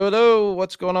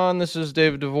what's going on? This is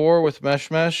David DeVore with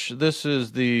Mesh. This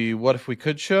is the What If We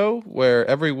Could show, where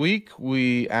every week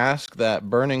we ask that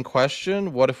burning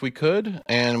question, what if we could?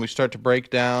 And we start to break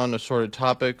down assorted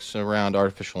topics around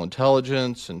artificial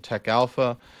intelligence and tech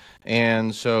alpha.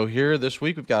 And so here this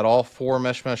week, we've got all four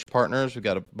Mesh partners. We've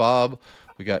got Bob,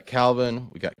 we got Calvin,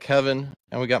 we got Kevin,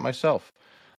 and we got myself.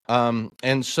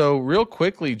 And so real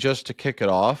quickly, just to kick it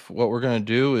off, what we're going to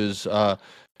do is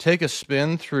take a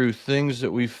spin through things that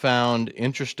we found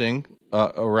interesting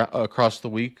across the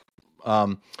week.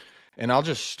 And I'll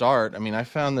just start. I mean, I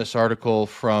found this article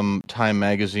from Time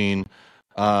Magazine,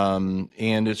 and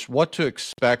it's what to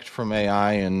expect from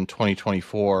AI in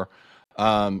 2024.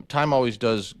 Time always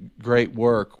does great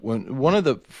work. One of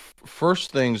the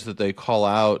first things that they call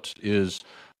out is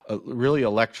really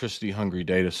electricity-hungry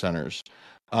data centers.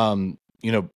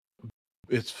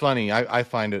 It's funny. I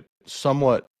find it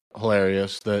somewhat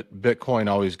hilarious that Bitcoin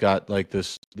always got like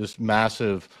this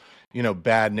massive,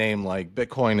 bad name, like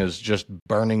Bitcoin is just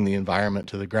burning the environment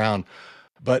to the ground.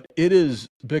 But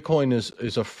Bitcoin is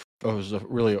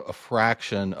really a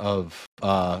fraction of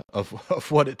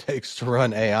what it takes to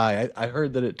run AI. I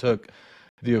heard that it took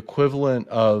the equivalent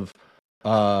of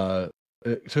the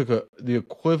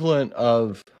equivalent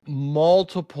of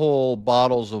multiple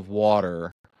bottles of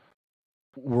water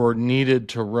were needed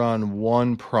to run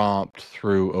one prompt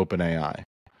through OpenAI,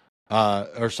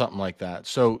 or something like that.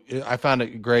 So I found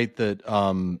it great that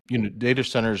data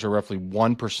centers are roughly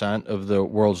 1% of the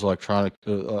world's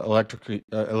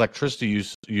electricity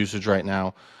usage right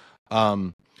now,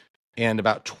 and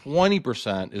about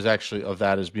 20% is actually of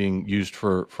that is being used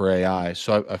for AI.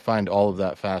 So I find all of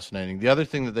that fascinating. The other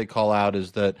thing that they call out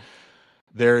is that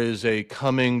there is a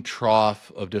coming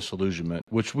trough of disillusionment,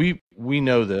 which we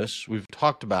know this. We've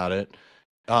talked about it.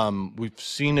 We've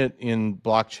seen it in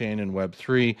blockchain and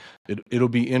Web3. It'll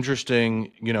be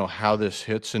interesting, how this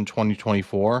hits in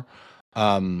 2024,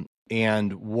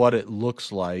 and what it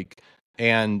looks like.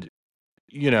 And,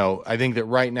 I think that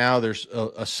right now there's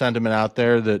a sentiment out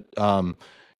there that,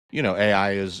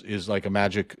 AI is like a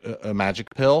magic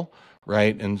pill.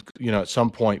 Right. And, at some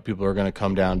point people are going to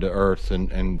come down to earth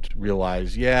and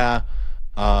realize,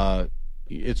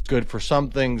 it's good for some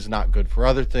things, not good for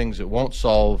other things. It won't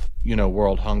solve,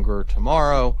 world hunger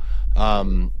tomorrow.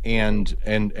 And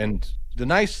the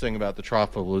nice thing about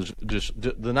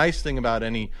the nice thing about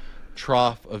any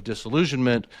trough of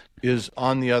disillusionment is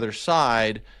on the other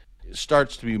side, it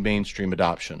starts to be mainstream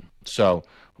adoption. So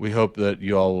we hope that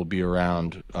you all will be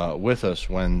around with us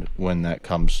when that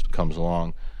comes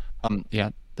along.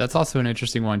 That's also an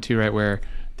interesting one too, right? Where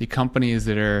the companies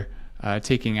that are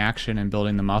taking action and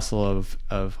building the muscle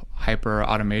of hyper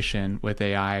automation with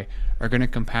AI are going to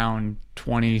compound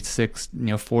 26,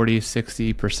 40,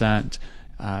 60%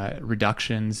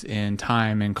 reductions in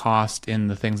time and cost in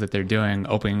the things that they're doing,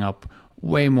 opening up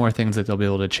way more things that they'll be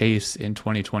able to chase in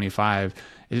 2025.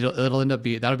 It'll end up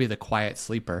that'll be the quiet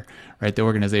sleeper, right? The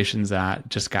organizations that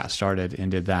just got started and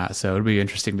did that. So it'll be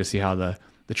interesting to see how the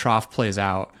trough plays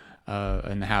out.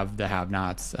 And the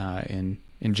have-nots in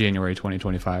January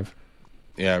 2025.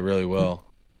 Yeah, it really will.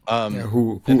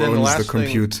 Who owns the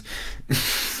compute?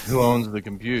 Who owns the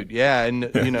compute? Yeah, and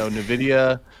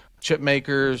NVIDIA, chip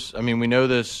makers. I mean, we know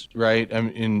this, right? I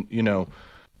mean,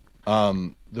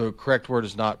 the correct word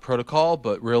is not protocol,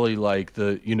 but really like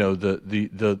the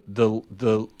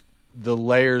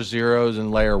layer zeros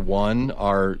and layer one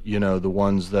are the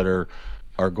ones that are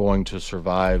going to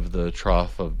survive the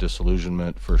trough of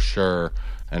disillusionment for sure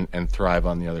and thrive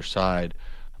on the other side.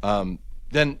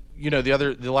 Then,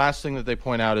 the last thing that they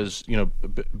point out is,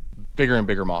 bigger and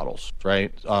bigger models,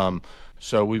 right?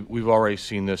 So we've already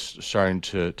seen this starting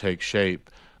to take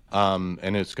shape,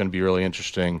 and it's going to be really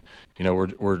interesting.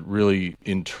 We're really,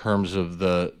 in terms of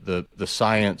the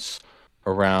science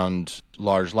around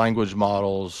large language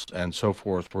models and so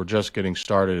forth, we're just getting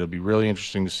started. It'll be really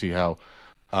interesting to see how,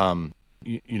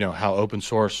 how open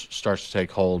source starts to take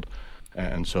hold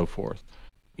and so forth.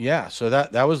 Yeah, so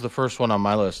that was the first one on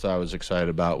my list that I was excited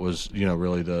about was,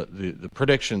 really the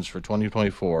predictions for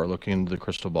 2024, looking into the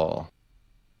crystal ball.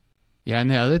 Yeah,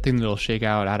 and the other thing that'll shake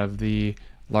out of the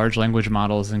large language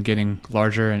models and getting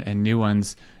larger and new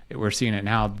ones, we're seeing it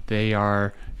now, they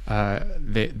are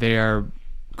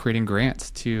creating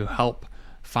grants to help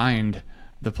find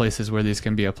the places where these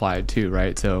can be applied too,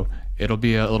 right? So it'll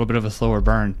be a little bit of a slower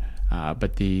burn,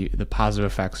 but the positive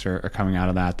effects are coming out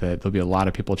of that there'll be a lot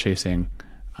of people chasing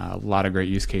a lot of great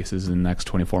use cases in the next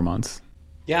 24 months.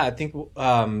 Yeah, I think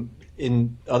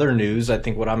in other news, I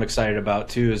think what I'm excited about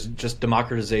too is just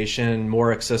democratization,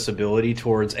 more accessibility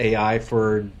towards AI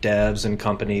for devs and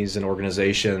companies and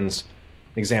organizations.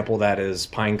 example of that is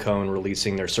Pinecone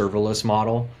releasing their serverless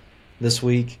model this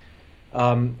week.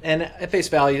 And at face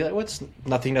value, it's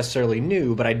nothing necessarily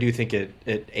new, but I do think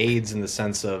it aids in the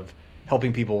sense of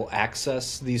helping people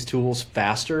access these tools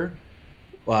faster.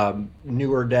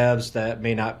 Newer devs that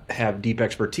may not have deep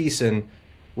expertise in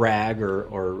RAG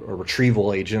or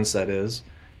retrieval agents, that is,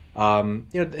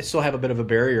 they still have a bit of a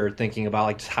barrier thinking about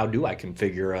like, how do I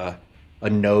configure a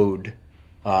node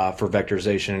for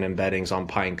vectorization and embeddings on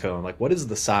Pinecone? Like, what is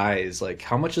the size? Like,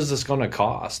 how much is this going to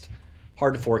cost?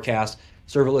 Hard to forecast.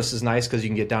 Serverless is nice because you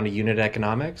can get down to unit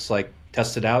economics, like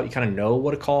test it out. You kind of know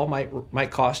what a call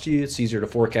might cost you. It's easier to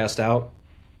forecast out.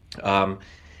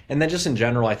 And then just in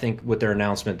general, I think with their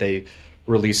announcement, they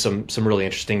released some really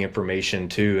interesting information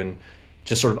too, and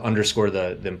just sort of underscore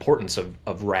the importance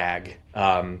of RAG,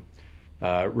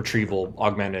 retrieval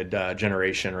augmented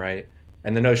generation, right?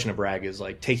 And the notion of RAG is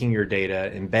like taking your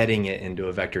data, embedding it into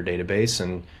a vector database,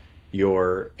 and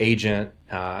your agent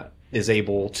is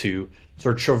able to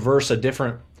sort of traverse a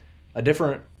different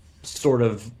sort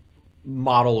of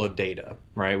model of data,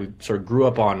 right? We sort of grew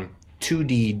up on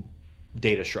 2D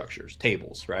data structures,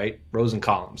 tables, right? Rows and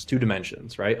columns, 2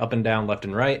 dimensions, right? Up and down, left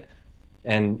and right.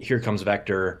 And here comes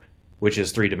vector, which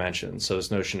is 3 dimensions. So this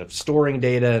notion of storing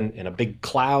data in a big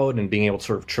cloud and being able to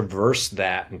sort of traverse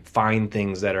that and find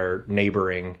things that are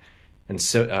neighboring and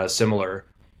similar.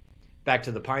 Back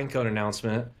to the Pinecone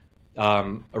announcement,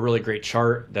 a really great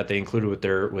chart that they included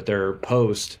with their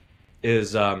post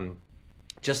is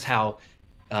just how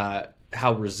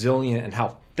resilient and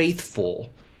how faithful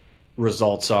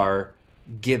results are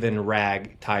given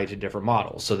RAG tied to different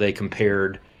models. So they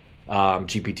compared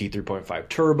GPT 3.5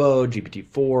 Turbo,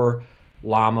 GPT-4,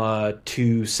 Llama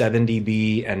 2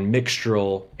 7dB, and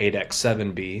Mixtral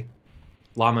 8x7b.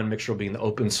 Llama and Mixtral being the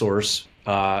open source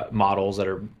models that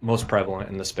are most prevalent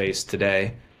in the space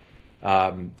today.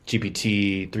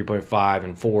 GPT 3.5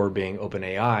 and 4 being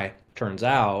OpenAI. Turns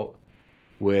out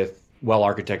with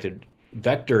well-architected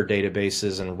vector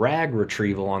databases and RAG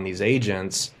retrieval on these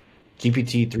agents,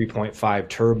 GPT 3.5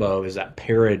 Turbo is at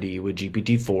parity with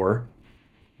GPT-4.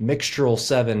 Mixtral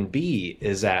 7b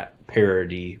is at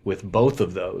parity with both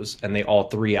of those, and they all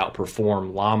three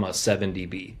outperform Llama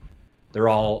 7dB. They're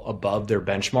all above their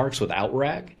benchmarks without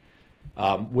RAG.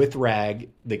 With RAG,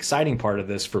 the exciting part of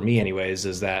this, for me anyways,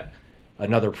 is that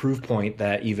another proof point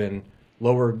that even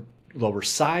lower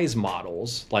size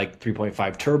models like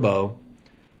 3.5 Turbo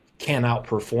can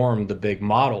outperform the big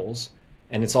models.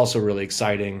 And it's also really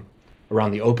exciting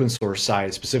around the open source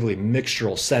side, specifically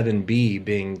Mixtral 7b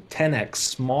being 10x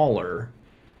smaller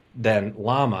than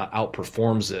Llama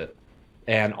outperforms it,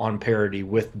 and on parity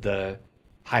with the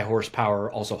high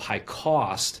horsepower, also high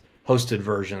cost hosted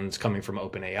versions coming from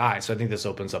OpenAI. So I think this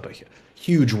opens up a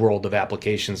huge world of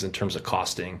applications in terms of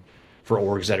costing for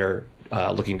orgs that are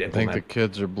looking to implement. I think the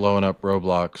kids are blowing up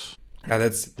Roblox. Yeah,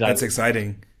 that's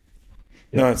exciting.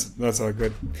 Yeah. No, that's all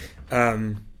good.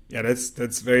 Yeah,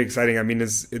 that's very exciting. I mean,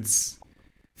 it's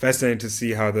fascinating to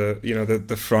see how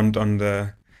the front on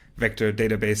the vector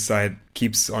database side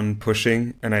keeps on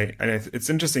pushing, and it's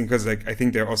interesting because I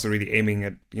think they're also really aiming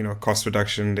at cost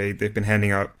reduction. They've been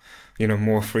handing out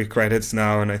more free credits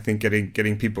now, and I think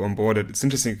getting people on board. It's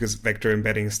interesting because vector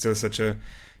embedding is still such a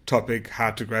topic,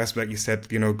 hard to grasp, like you said,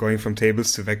 going from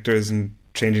tables to vectors and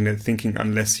changing their thinking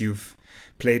unless you've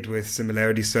played with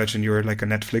similarity search and you're like a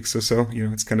Netflix or so.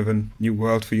 It's kind of a new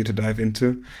world for you to dive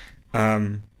into.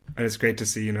 And it's great to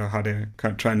see, how they're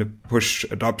kind of trying to push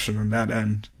adoption on that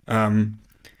end.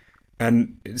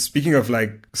 And speaking of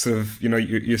like sort of,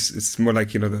 it's more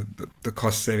like, the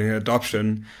cost saving and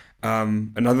adoption.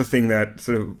 Another thing that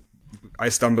sort of I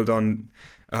stumbled on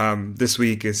this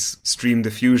week is stream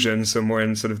diffusion. So more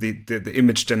in sort of the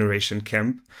image generation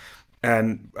camp.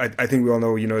 And I think we all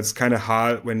know, it's kind of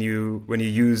hard when you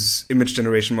use image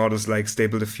generation models like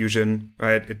Stable Diffusion,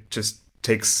 right? It just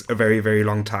takes a very, very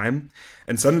long time.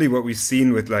 And suddenly what we've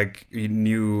seen with like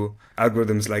new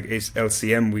algorithms like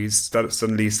LCM, we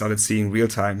suddenly started seeing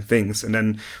real-time things. And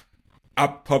then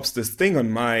up pops this thing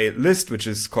on my list, which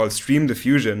is called Stream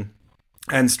Diffusion.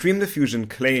 And Stream Diffusion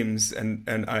claims, and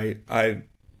I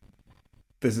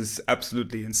this is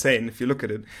absolutely insane if you look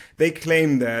at it. They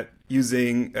claim that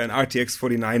using an RTX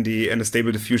 4090 and a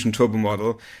Stable Diffusion turbo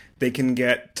model, they can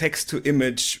get text to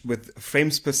image with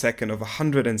frames per second of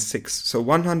 106. So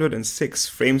 106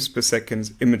 frames per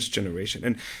second image generation.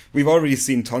 And we've already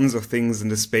seen tons of things in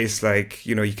this space, like,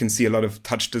 you can see a lot of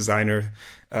touch designer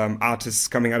artists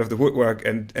coming out of the woodwork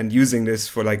and using this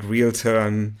for like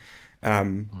real-time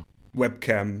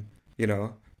webcam,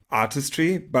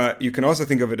 artistry, but you can also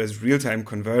think of it as real-time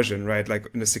conversion, right? Like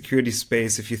in the security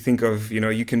space, if you think of,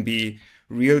 you can be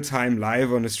real time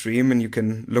live on a stream, and you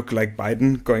can look like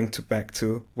Biden, going back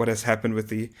to what has happened with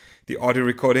the audio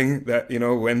recording that,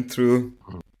 went through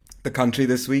the country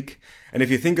this week. And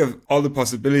if you think of all the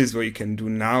possibilities what you can do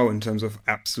now in terms of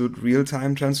absolute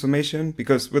real-time transformation,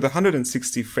 because with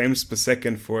 160 frames per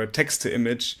second for text to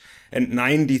image and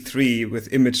 93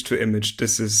 with image to image,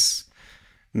 this is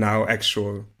now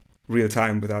actual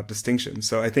real-time without distinction.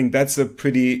 So I think that's a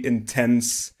pretty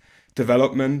intense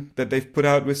development that they've put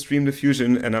out with Stream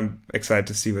Diffusion, and I'm excited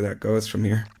to see where that goes from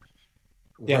here.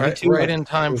 Yeah, right in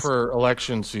time for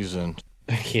election season.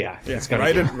 Yeah, it's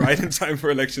right in time for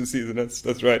election season.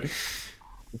 That's right.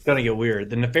 It's gonna get weird.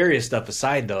 The nefarious stuff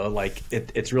aside, though, like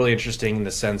it's really interesting in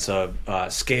the sense of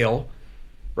scale,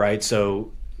 right?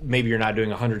 So maybe you're not doing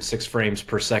 106 frames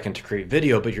per second to create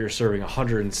video, but you're serving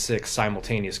 106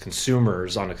 simultaneous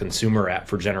consumers on a consumer app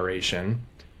for generation.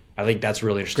 I think that's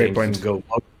really interesting. Great point. You can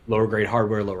go lower grade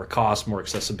hardware, lower cost, more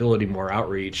accessibility, more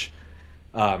outreach.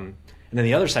 And then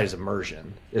the other side is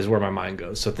immersion, is where my mind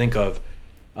goes. So think of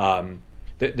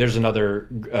there's another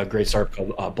great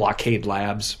startup called Blockade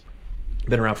Labs.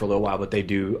 Been around for a little while, but they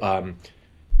do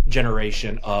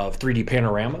generation of 3D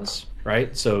panoramas,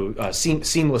 right? So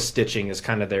seamless stitching is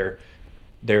kind of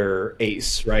their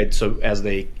ace, right? So as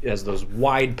those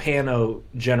wide pano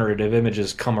generative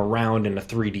images come around in a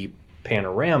 3D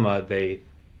panorama, they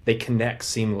connect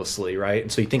seamlessly, right?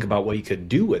 And so you think about what you could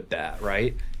do with that,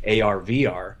 right? AR,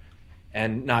 VR.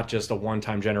 And not just a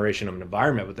one-time generation of an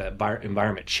environment, but that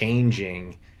environment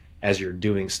changing as you're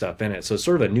doing stuff in it. So it's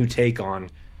sort of a new take on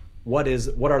what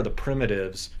are the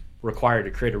primitives required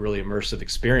to create a really immersive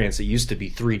experience. It used to be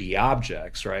 3D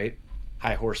objects, right?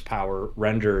 High horsepower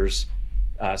renders,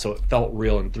 so it felt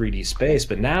real in 3D space.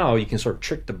 But now you can sort of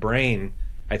trick the brain,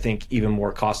 I think, even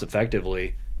more cost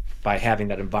effectively by having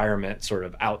that environment sort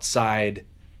of outside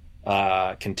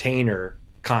container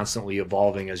constantly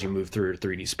evolving as you move through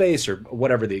 3D space or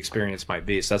whatever the experience might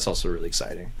be. So that's also really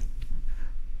exciting.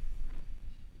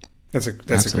 That's a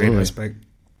great aspect.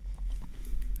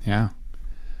 Yeah.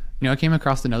 I came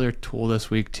across another tool this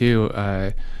week too,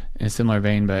 in a similar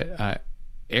vein, but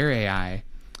Air AI,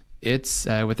 it's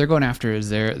what they're going after is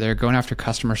they're going after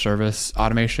customer service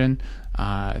automation.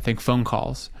 I think phone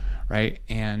calls, right?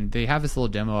 And they have this little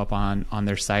demo up on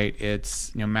their site.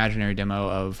 It's imaginary demo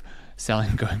of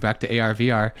selling, going back to AR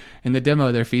VR. In the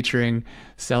demo, they're featuring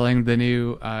selling the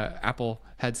new Apple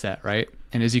headset, right?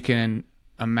 And as you can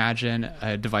imagine,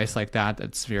 a device like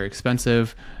that's very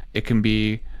expensive. It can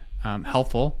be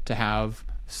helpful to have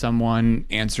someone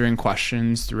answering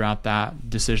questions throughout that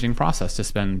decisioning process to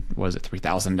spend, was it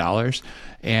 $3,000?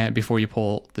 And before you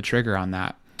pull the trigger on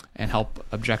that, and help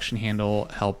objection handle,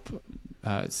 help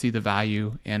see the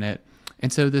value in it.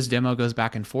 And so this demo goes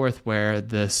back and forth where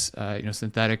this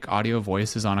synthetic audio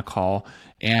voice is on a call,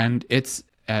 and it's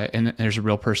and there's a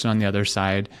real person on the other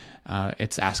side.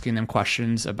 It's asking them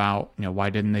questions about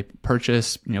why didn't they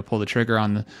purchase, pull the trigger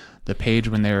on the page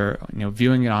when they're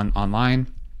viewing it online,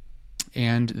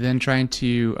 and then trying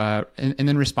to and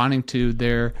then responding to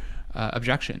their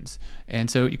objections. And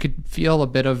so you could feel a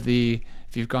bit of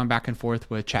if you've gone back and forth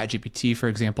with ChatGPT, for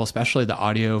example, especially the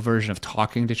audio version of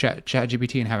talking to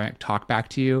ChatGPT and having it talk back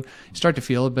to you, you start to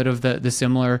feel a bit of the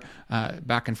similar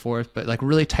back and forth, but like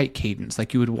really tight cadence.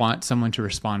 Like you would want someone to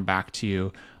respond back to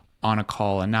you on a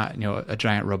call and not a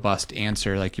giant robust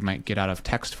answer like you might get out of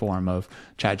text form of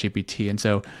ChatGPT. And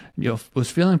so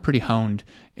was feeling pretty honed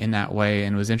in that way,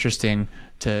 and it was interesting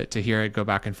to hear it go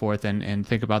back and forth and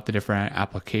think about the different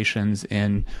applications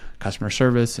in customer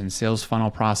service and sales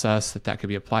funnel process that could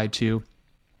be applied to.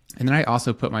 And then I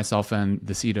also put myself in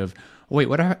the seat of, wait,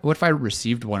 what if I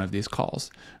received one of these calls,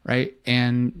 right?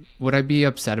 And would I be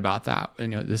upset about that?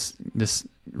 This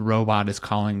robot is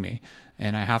calling me,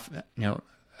 and I have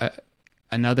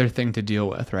another thing to deal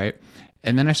with, right?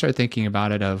 And then I started thinking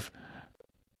about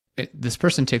this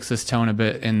person takes this tone a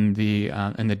bit in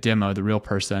the demo, the real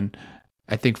person,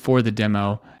 I think, for the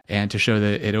demo, and to show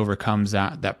that it overcomes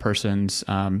that person's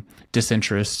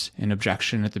disinterest and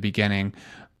objection at the beginning.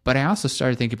 But I also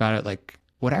started thinking about it like,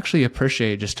 would actually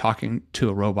appreciate just talking to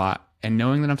a robot and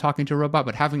knowing that I'm talking to a robot,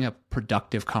 but having a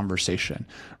productive conversation,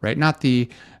 right? Not the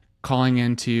calling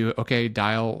into, okay,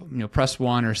 dial, press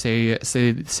 1 or say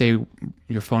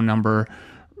your phone number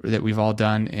that we've all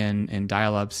done in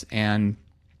dial-ups. And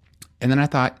then I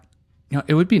thought,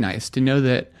 it would be nice to know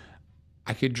that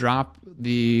I could drop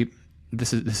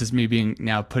this is me being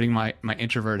now putting my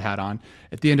introvert hat on.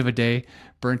 At the end of a day,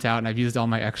 burnt out, and I've used all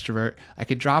my extrovert, I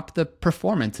could drop the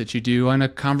performance that you do on a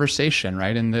conversation,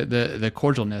 right? And the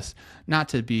cordialness, not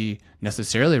to be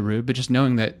necessarily rude, but just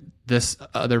knowing that this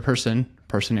other person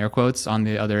person air quotes on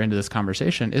the other end of this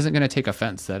conversation isn't going to take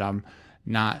offense that I'm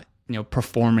not,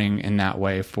 performing in that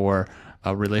way for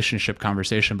a relationship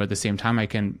conversation, but at the same time, I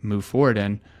can move forward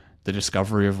in the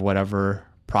discovery of whatever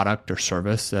product or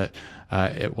service that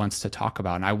it wants to talk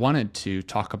about. And I wanted to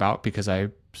talk about because I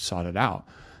sought it out.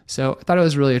 So I thought it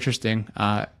was really interesting.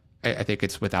 I think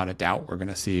it's without a doubt we're going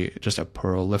to see just a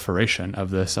proliferation of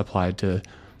this applied to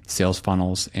sales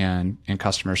funnels and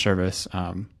customer service.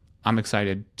 I'm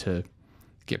excited to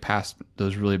get past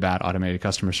those really bad automated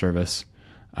customer service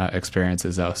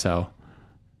experiences, though. So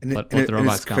let the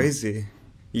robots come. It's crazy.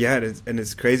 Yeah,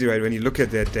 it's crazy, right? When you look at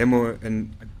their demo,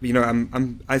 and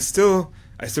I still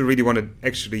really want to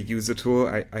actually use the tool.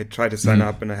 I tried to sign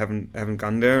up, and I haven't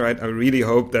gone there. Right? I really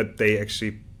hope that they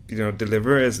actually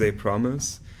deliver as they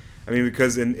promise. I mean,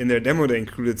 because in their demo they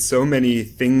included so many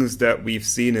things that we've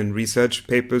seen in research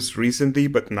papers recently,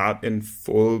 but not in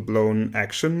full blown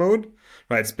action mode.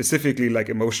 Right? Specifically, like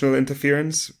emotional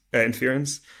interference,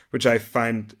 which I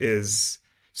find is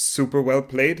super well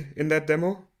played in that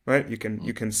demo. Right, you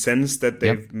can sense that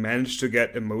they've managed to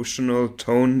get emotional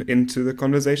tone into the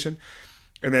conversation,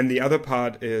 and then the other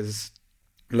part is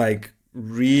like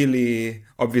really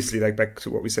obviously like back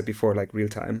to what we said before, like real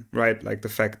time, right? Like the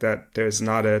fact that there's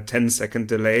not a 10-second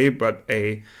delay, but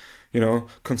a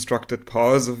constructed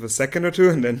pause of a second or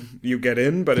two, and then you get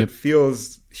in, but it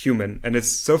feels human, and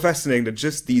it's so fascinating that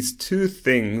just these two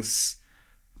things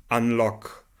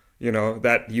unlock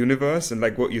that universe. And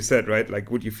like what you said, right? Like,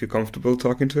 would you feel comfortable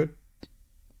talking to it?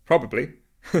 Probably,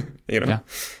 Yeah.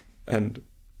 And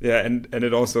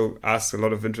it also asks a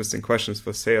lot of interesting questions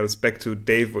for sales. Back to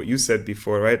Dave, what you said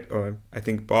before, right? Or I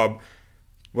think Bob,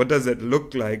 what does it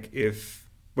look like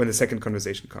when the second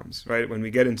conversation comes, right? When we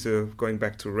get into going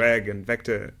back to RAG and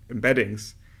vector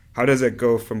embeddings, how does it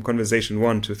go from conversation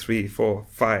 1 to 3, 4,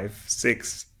 5,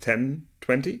 6, 10,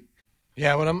 20?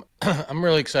 Yeah, what I'm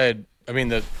really excited. I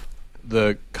mean,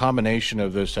 the combination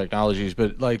of those technologies,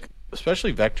 but like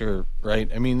especially vector,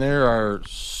 right? I mean, there are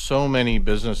so many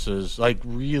businesses like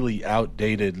really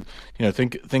outdated.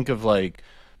 Think of like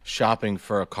shopping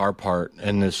for a car part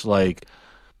and this like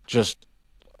just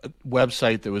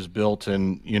website that was built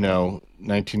in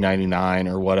 1999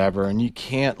 or whatever, and you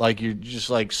can't you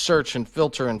just like search and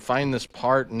filter and find this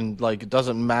part, and like it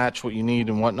doesn't match what you need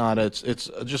and whatnot. It's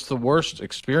just the worst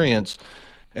experience.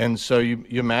 And so you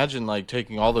imagine like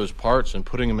taking all those parts and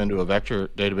putting them into a vector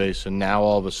database, and now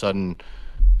all of a sudden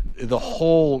the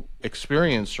whole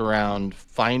experience around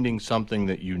finding something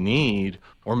that you need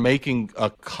or making a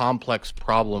complex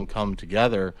problem come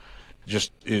together,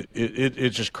 it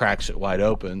just cracks it wide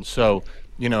open. So,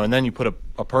 and then you put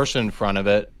a person in front of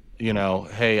it,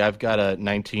 hey, I've got a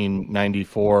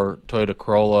 1994 Toyota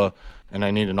Corolla and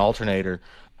I need an alternator,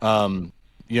 and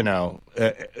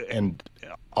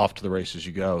off to the races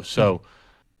you go. So,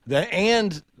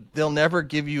 and they'll never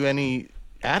give you any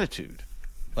attitude.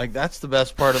 Like, that's the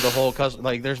best part of the whole customer.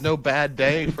 Like, there's no bad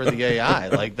day for the AI.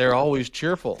 Like, they're always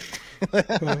cheerful.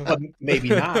 But maybe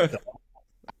not, though.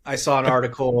 I saw an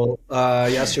article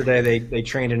yesterday. They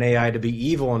trained an AI to be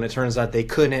evil, and it turns out they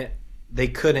couldn't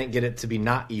get it to be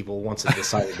not evil once it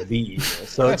decided to be evil.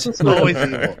 So it's just always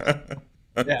evil.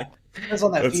 Yeah. Depends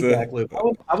on that feedback loop.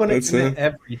 I want to commit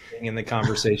everything in the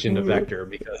conversation to vector,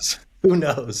 because who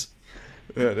knows?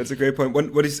 Yeah, that's a great point.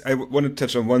 I want to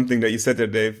touch on one thing that you said there,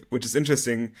 Dave, which is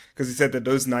interesting, because you said that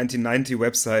those 1990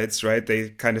 websites, right,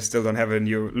 they kind of still don't have it, and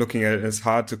you're looking at it as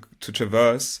hard to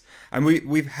traverse. And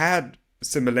we've had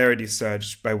similarity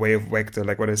search by way of vector,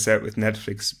 like what I said with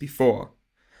Netflix before.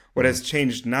 What has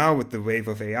changed now with the wave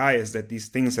of AI is that these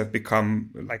things have become,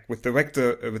 like with the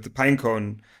vector, with the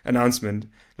Pinecone announcement,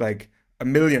 like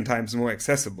 1 million times more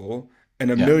accessible and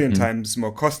 1 million times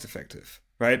more cost effective,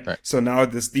 right? So now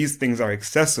these things are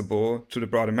accessible to the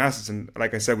broader masses. And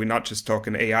like I said, we're not just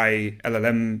talking AI,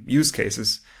 LLM use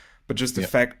cases, but just the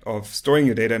fact of storing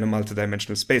your data in a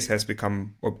multidimensional space has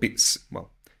become,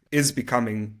 is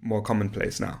becoming more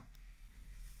commonplace now.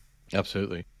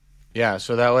 Absolutely. Yeah,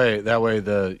 so that way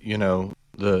the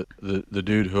the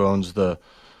dude who owns the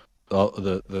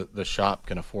shop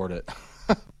can afford it.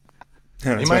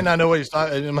 He might not know what he's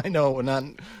talking. He might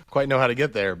not quite know how to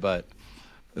get there, but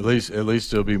at least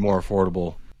it'll be more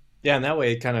affordable. Yeah, and that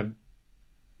way it kind of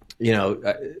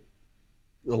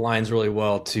aligns really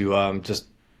well to just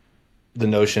the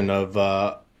notion of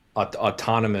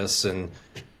autonomous, and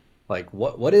like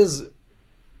what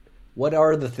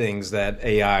are the things that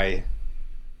AI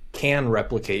can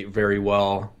replicate very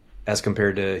well as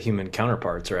compared to human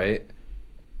counterparts, right?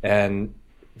 And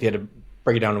if you had to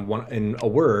break it down in a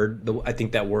word, I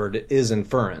think that word is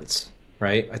inference,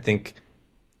 right? I think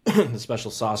the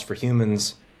special sauce for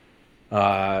humans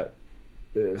uh,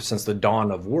 since the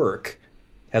dawn of work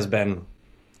has been,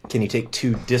 can you take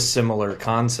two dissimilar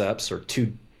concepts or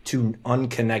two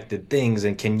unconnected things,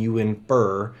 and can you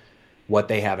infer what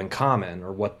they have in common,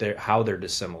 or how they're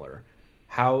dissimilar?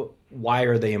 Why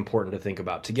are they important to think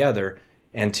about together?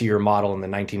 And to your model in the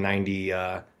 1990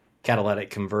 catalytic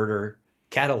converter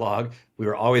catalog, we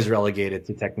were always relegated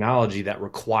to technology that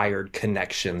required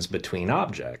connections between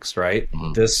objects, right?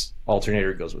 Mhm. This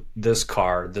alternator goes with this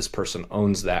car, this person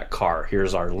owns that car,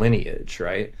 here's our lineage,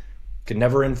 right? Could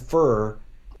never infer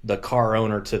the car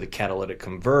owner to the catalytic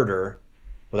converter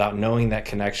without knowing that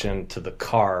connection to the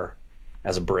car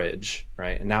as a bridge,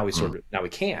 right? And now now we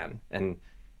can. And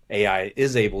AI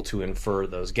is able to infer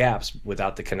those gaps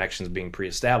without the connections being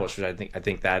pre-established, which I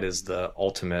think that is the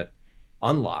ultimate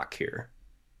unlock here.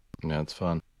 Yeah, it's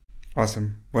fun.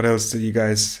 Awesome. What else did you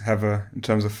guys have in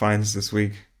terms of finds this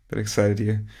week that excited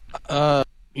you? I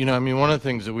mean, one of the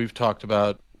things that we've talked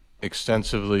about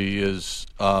extensively is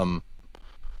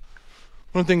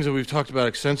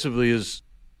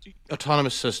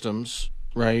autonomous systems,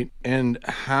 right? And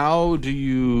how do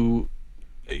you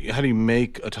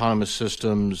make autonomous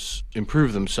systems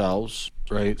improve themselves,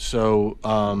 right? So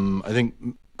I think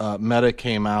Meta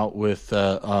came out with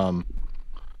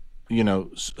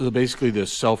basically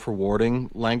this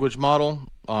self-rewarding language model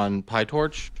on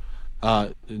PyTorch.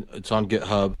 It's on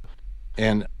GitHub,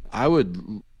 and I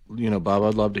would, Bob,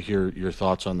 I'd love to hear your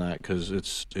thoughts on that, because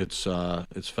it's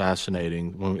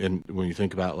fascinating when you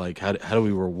think about, like, how do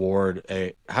we reward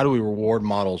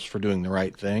models for doing the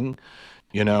right thing,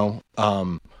 and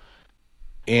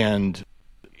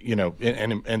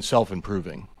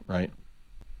self-improving, right?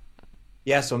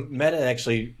 Yeah, so Meta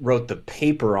actually wrote the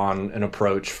paper on an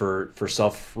approach for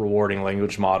self-rewarding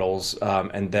language models,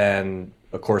 and then,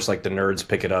 of course, like, the nerds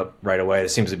pick it up right away. It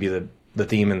seems to be the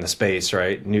theme in the space,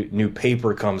 right? New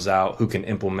paper comes out, who can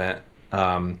implement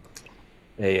a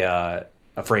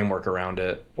framework around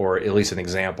it, or at least an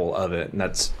example of it, and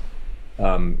that's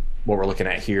what we're looking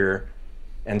at here.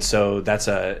 And so that's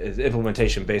an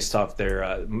implementation based off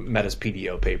their Meta's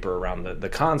PDO paper around the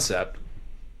concept.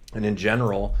 And in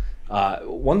general,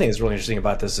 one thing that's really interesting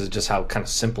about this is just how kind of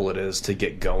simple it is to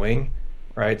get going,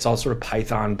 right? It's all sort of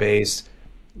Python based.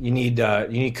 You need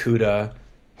CUDA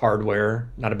hardware,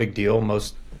 not a big deal.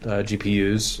 Most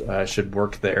GPUs should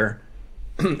work there.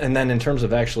 And then in terms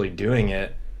of actually doing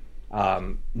it,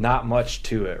 not much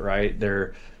to it, right?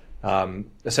 They're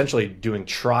essentially doing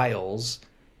trials,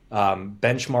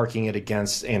 benchmarking it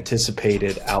against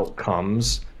anticipated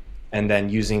outcomes, and then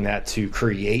using that to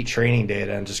create training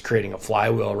data and just creating a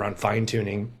flywheel around fine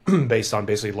tuning based on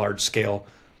basically large scale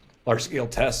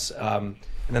tests. And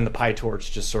then the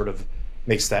PyTorch just sort of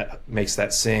makes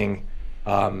that sing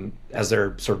as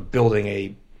they're sort of building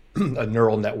a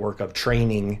neural network of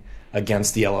training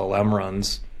against the LLM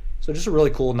runs. So just a really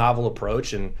cool, novel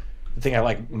approach. And the thing I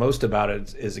like most about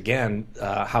it is again,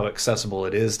 how accessible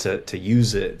it is to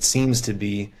use it. It seems to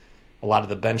be a lot of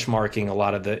the benchmarking, a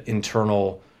lot of the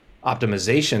internal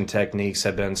optimization techniques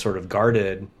have been sort of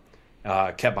guarded,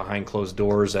 kept behind closed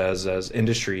doors as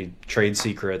industry trade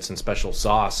secrets and special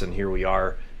sauce. And here we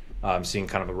are seeing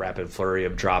kind of a rapid flurry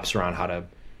of drops around how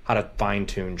to fine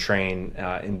tune, train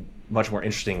in much more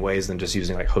interesting ways than just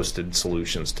using like hosted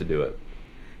solutions to do it.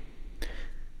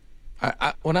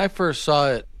 When I first saw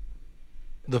it,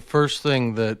 the first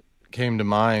thing that came to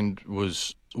mind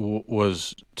was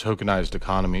tokenized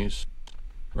economies,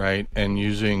 right? And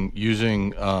using,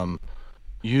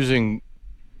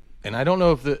 and I don't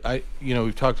know if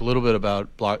we've talked a little bit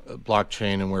about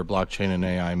blockchain and where blockchain and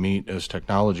AI meet as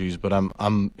technologies, but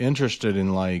I'm interested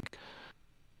in, like,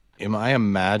 am I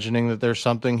imagining that there's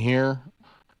something here?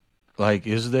 Like,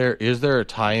 is there a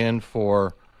tie-in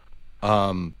for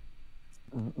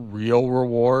real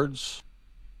rewards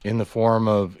in the form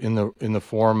of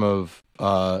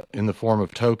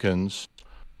tokens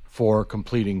for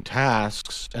completing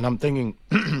tasks? And I'm thinking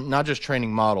not just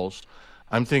training models,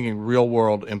 I'm thinking real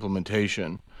world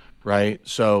implementation, right?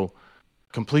 So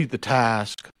complete the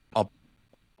task, I'll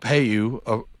pay you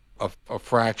a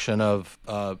fraction of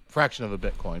a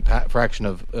Bitcoin, fraction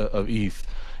of ETH,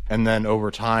 and then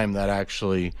over time that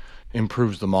actually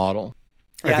improves the model.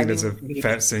 I think that's a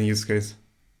fascinating use case.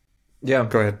 Yeah.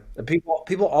 Go ahead.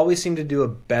 People always seem to do a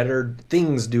better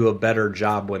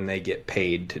job when they get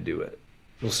paid to do it.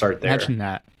 We'll start there. Imagine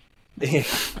that.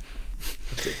 It's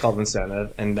called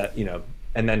incentive, and that,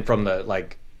 and then from the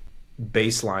like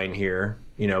baseline here,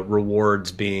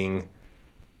 rewards being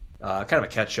kind of a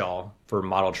catch-all for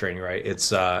model training, right?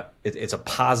 It's a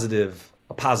positive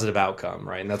outcome,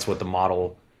 right? And that's what the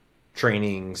model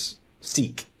trainings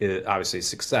seek is obviously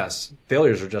success.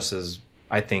 Failures are just as,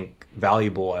 I think,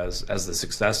 valuable as the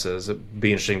successes. It'd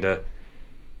be interesting to,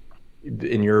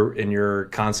 in your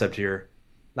concept here,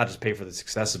 not just pay for the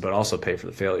successes, but also pay for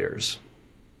the failures.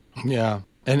 Yeah,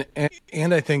 and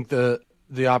I think the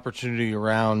opportunity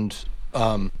around,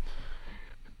 well,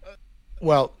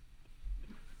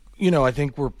 I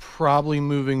think we're probably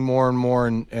moving more and more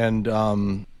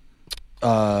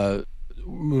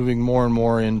moving more and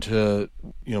more into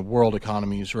world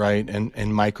economies, right? And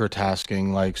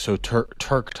microtasking, like so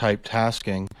Turk type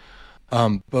tasking,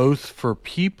 both for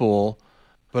people,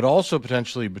 but also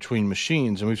potentially between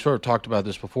machines. And we've sort of talked about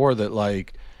this before, that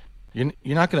like you're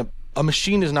not gonna a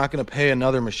machine is not gonna pay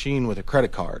another machine with a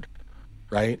credit card,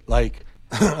 right? Like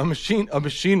a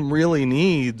machine really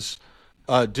needs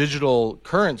digital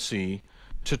currency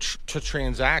to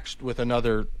transact with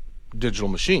another digital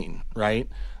machine, right?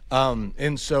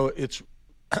 And so it's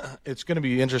going to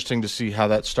be interesting to see how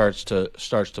that starts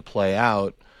to play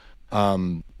out,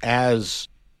 as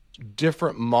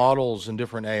different models and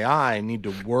different AI need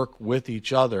to work with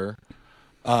each other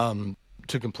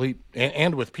to complete,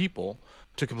 and with people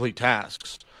to complete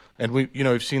tasks. And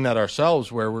we've seen that ourselves,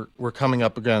 where we're coming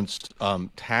up against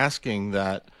tasking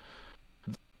that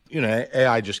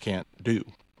AI just can't do,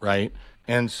 right?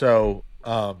 And so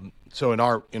in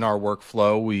our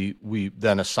workflow, we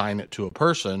then assign it to a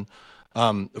person.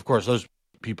 Of course, those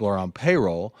people are on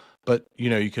payroll, but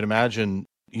you can imagine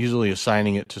easily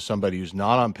assigning it to somebody who's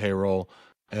not on payroll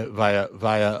via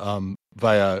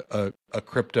a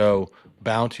crypto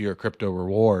bounty or crypto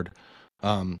reward.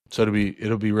 So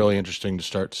it'll be really interesting to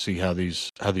start to see how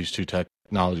these two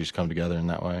technologies come together in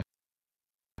that way.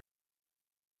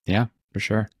 Yeah, for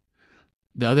sure.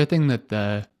 The other thing that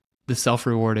the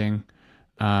self-rewarding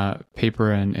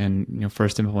paper and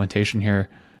first implementation here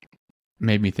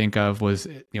made me think of was,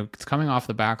 it's coming off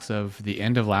the backs of the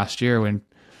end of last year, when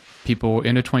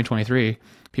end of 2023,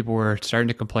 people were starting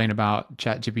to complain about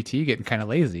ChatGPT getting kind of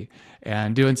lazy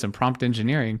and doing some prompt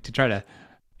engineering to try to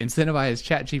incentivize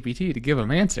ChatGPT to give them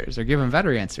answers or give them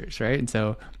better answers, right? And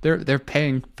so they're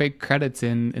paying fake credits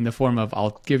in the form of,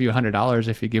 I'll give you $100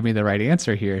 if you give me the right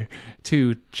answer here,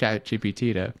 to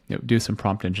ChatGPT to do some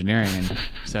prompt engineering. And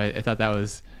so I thought that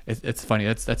was it's funny.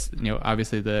 That's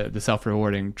obviously the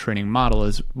self-rewarding training model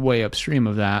is way upstream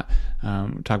of that.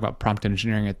 Talk about prompt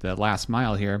engineering at the last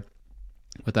mile here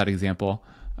with that example.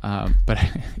 But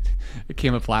it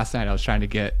came up last night. I was trying to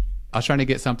get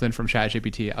something from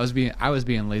ChatGPT. I was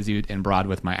being lazy and broad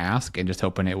with my ask and just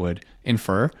hoping it would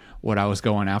infer what I was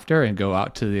going after and go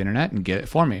out to the internet and get it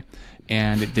for me.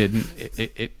 And it didn't.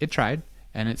 It tried,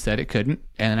 and it said it couldn't.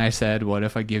 And then I said, "What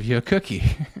if I give you a cookie?"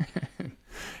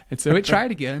 And so it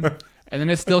tried again, and then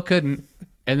it still couldn't.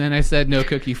 And then I said, "No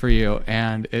cookie for you."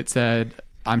 And it said,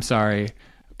 "I'm sorry,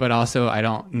 but also I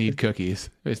don't need cookies."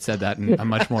 It said that in a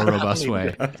much more robust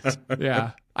way.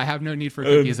 Yeah. I have no need for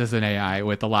cookies as an AI,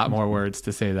 with a lot more words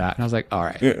to say that. And I was like, all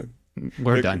right,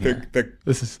 we're done here.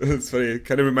 It's funny. It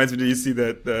kind of reminds me, do you see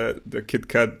that the Kit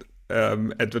Kat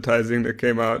advertising that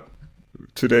came out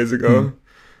 2 days ago?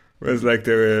 Where it's like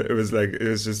it was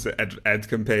just an ad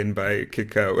campaign by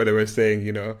Kit Kat where they were saying,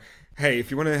 hey,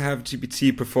 if you want to have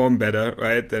GPT perform better,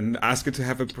 right, then ask it to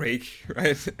have a break,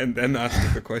 right? And then ask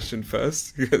it the question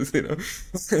first, because,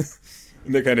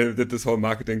 and they kind of did this whole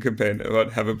marketing campaign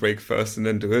about have a break first and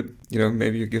then do it.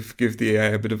 Maybe you give the AI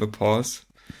a bit of a pause.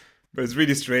 But it's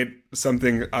really straight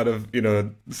something out of,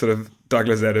 sort of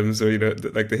Douglas Adams, or,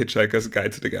 like the Hitchhiker's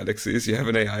Guide to the Galaxies. You have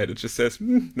an AI that just says,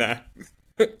 nah,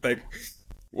 like,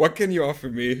 what can you offer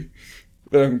me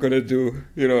that I'm going to do?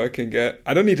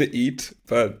 I don't need to eat,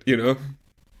 but,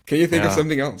 can you think of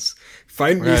something else?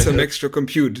 Find me some extra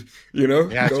compute,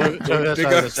 Yeah, go dig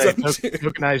up some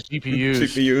tokenized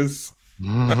GPUs.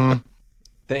 Mm-hmm.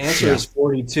 The answer is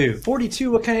 42.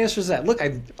 42, what kind of answer is that? Look,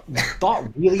 I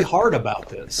thought really hard about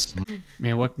this. I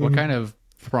mean, what kind of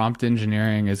prompt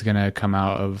engineering is going to come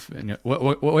out of,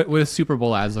 what does Super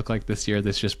Bowl ads look like this year?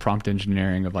 That's just prompt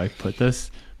engineering of like, put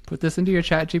this into your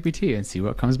Chat GPT and see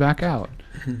what comes back out.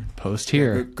 Post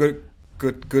here.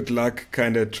 Good luck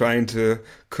kind of trying to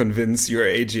convince your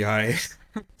AGI.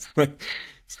 It's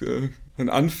an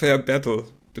unfair battle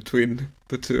between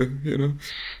the two,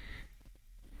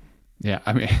 Yeah,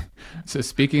 I mean, so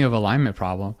speaking of alignment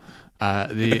problem,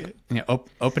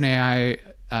 OpenAI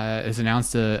has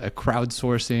announced a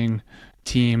crowdsourcing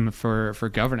team for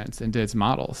governance into its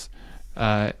models,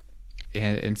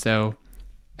 and so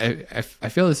I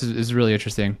feel this is really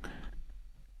interesting.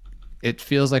 It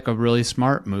feels like a really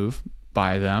smart move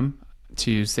by them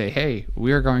to say, hey,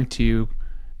 we are going to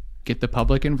get the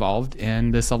public involved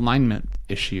in this alignment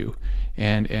issue.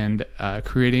 and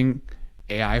creating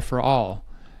AI for all.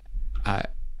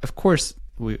 Of course,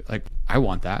 I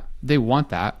want that. They want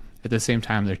that. At the same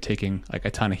time, they're taking like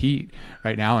a ton of heat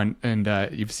right now, and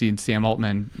you've seen Sam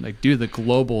Altman like do the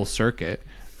global circuit,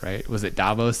 right? Was it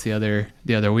Davos the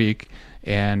other week,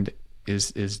 and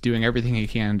is doing everything he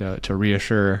can to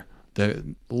reassure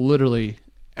literally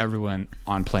everyone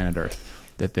on planet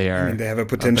Earth that they are. I mean, they have a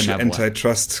potential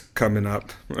antitrust coming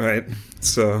up, right?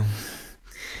 So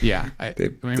yeah,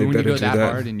 when you go that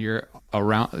hard and you're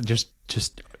around just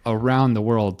around the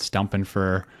world stumping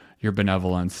for your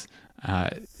benevolence,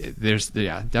 there's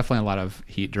definitely a lot of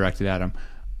heat directed at them.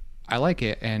 I like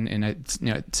it, and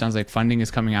it sounds like funding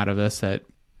is coming out of this, that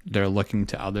they're looking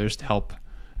to others to help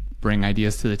bring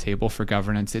ideas to the table for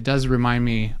governance. It does remind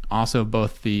me also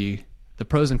both the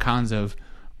pros and cons of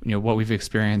what we've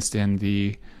experienced in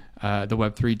the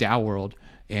Web3 DAO world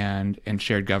and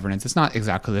shared governance. It's not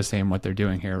exactly the same what they're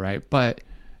doing here, right? But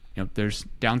there's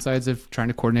downsides of trying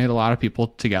to coordinate a lot of people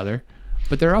together,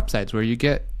 but there are upsides where you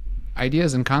get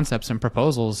ideas and concepts and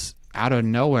proposals out of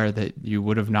nowhere that you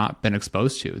would have not been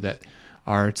exposed to, that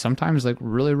are sometimes like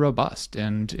really robust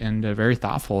and very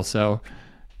thoughtful. So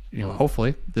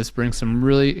hopefully this brings some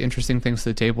really interesting things to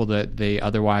the table that they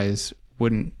otherwise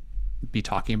wouldn't be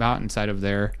talking about inside of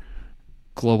their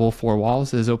global four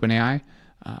walls as OpenAI,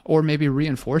 or maybe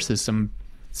reinforces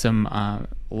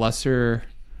some lesser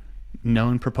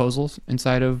known proposals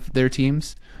inside of their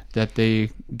teams that they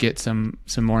get some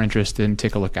more interest in,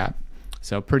 take a look at.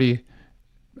 So pretty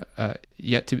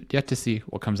yet to see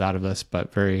what comes out of this,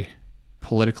 but very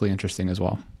politically interesting as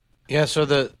well. Yeah, so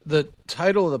the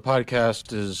title of the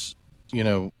podcast is,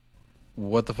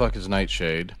 what the fuck is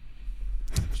Nightshade?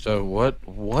 So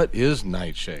what is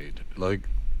Nightshade? Like,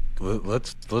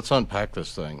 let's unpack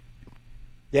this thing.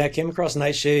 Yeah, I came across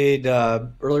Nightshade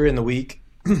earlier in the week,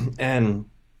 and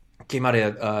came out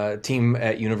of a team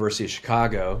at University of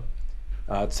Chicago.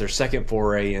 It's their second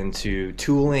foray into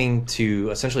tooling to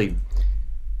essentially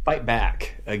fight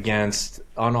back against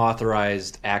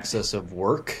unauthorized access of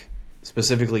work,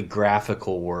 specifically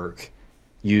graphical work,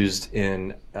 used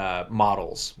in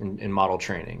models, in model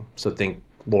training. So think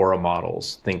LoRa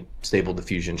models, think stable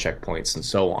diffusion checkpoints, and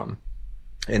so on.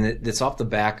 And it's off the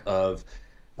back of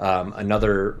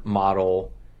another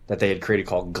model that they had created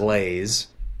called Glaze.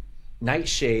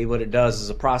 Nightshade, what it does is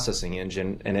a processing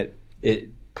engine, and it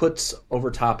puts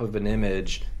over top of an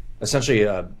image essentially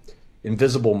a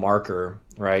invisible marker,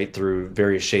 right, through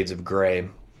various shades of gray,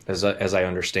 as I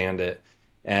understand it,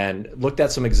 and looked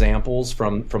at some examples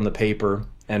from the paper.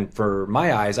 And for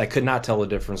my eyes, I could not tell the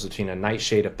difference between a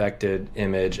Nightshade affected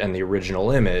image and the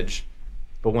original image.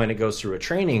 But when it goes through a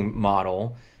training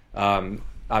model,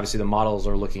 obviously the models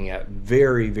are looking at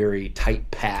very, very tight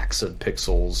packs of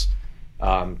pixels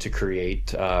to create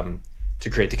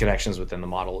the connections within the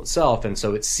model itself. And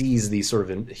so it sees these sort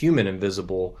of human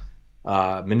invisible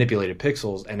manipulated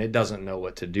pixels, and it doesn't know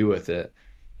what to do with it.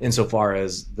 Insofar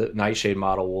as the Nightshade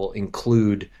model will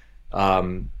include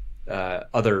other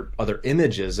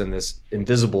images in this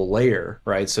invisible layer,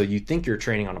 right? So you think you're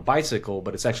training on a bicycle,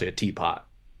 but it's actually a teapot.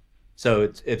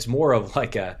 So it's more of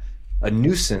like a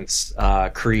nuisance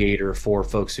creator for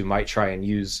folks who might try and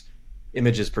use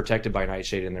images protected by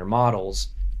Nightshade in their models.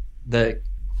 The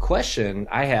question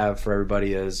I have for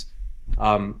everybody is,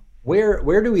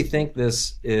 where do we think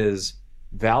this is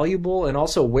valuable, and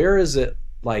also where is it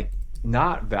like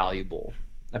not valuable?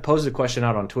 I posed a question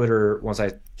out on Twitter once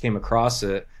I came across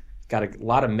it, got a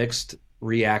lot of mixed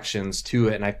reactions to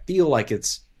it, and I feel like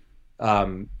it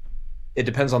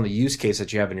depends on the use case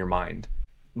that you have in your mind.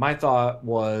 My thought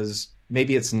was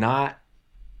maybe it's not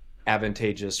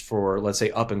advantageous for, let's say,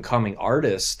 up and coming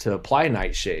artists to apply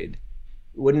Nightshade.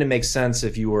 Wouldn't it make sense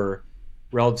if you were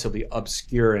relatively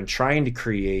obscure and trying to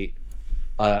create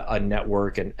a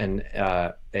network and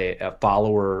a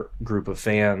follower group of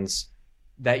fans,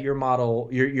 that your model,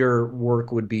 your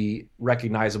work would be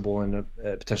recognizable in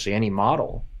potentially any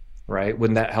model, right?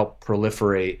 Wouldn't that help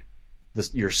proliferate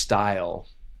your style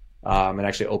and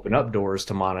actually open up doors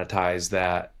to monetize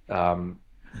that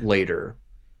later?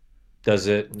 Is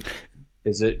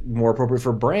it more appropriate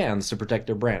for brands to protect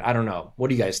their brand? I don't know. What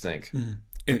do you guys think?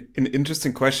 An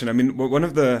interesting question. I mean, one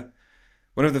of the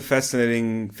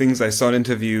fascinating things, I saw an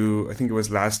interview, I think it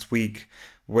was last week,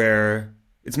 where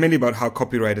it's mainly about how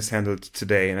copyright is handled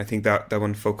today. And I think that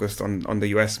one focused on the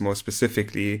US more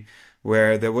specifically,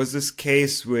 where there was this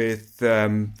case with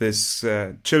this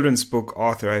children's book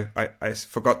author, I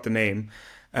forgot the name,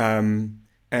 and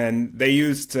they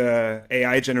used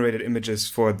AI generated images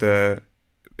for the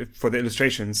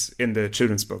illustrations in the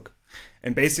children's book.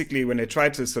 And basically when they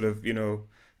tried to sort of,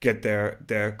 get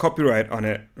their copyright on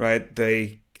it, right?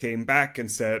 They came back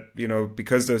and said,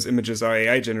 because those images are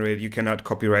AI generated, you cannot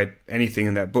copyright anything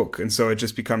in that book. And so it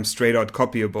just becomes straight out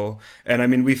copyable. And I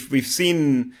mean, we've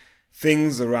seen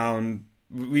things around,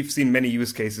 we've seen many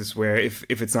use cases where if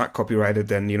it's not copyrighted,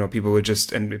 then, people would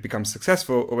just, and it becomes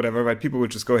successful or whatever, right? People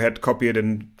would just go ahead, copy it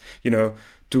and,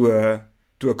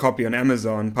 do a copy on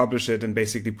Amazon, publish it, and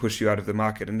basically push you out of the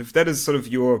market. And if that is sort of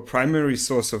your primary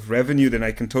source of revenue, then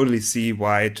I can totally see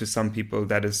why to some people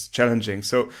that is challenging.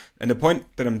 So, and the point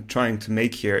that I'm trying to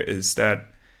make here is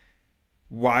that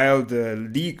while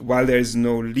there is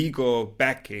no legal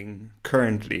backing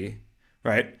currently,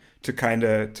 right, to kind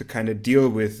of deal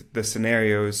with the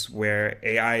scenarios where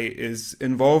AI is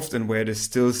involved and where it is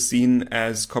still seen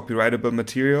as copyrightable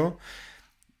material,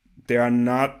 there are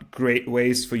not great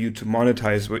ways for you to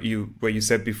monetize what you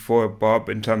said before, Bob,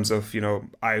 in terms of,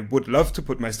 I would love to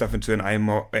put my stuff into an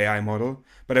AI model,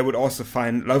 but I would also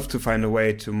love to find a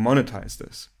way to monetize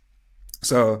this.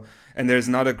 So, and there's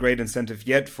not a great incentive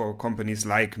yet for companies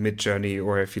like Midjourney,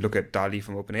 or if you look at DALL-E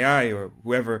from OpenAI or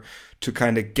whoever, to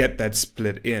kind of get that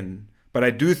split in. But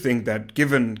I do think that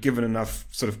given enough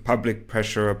sort of public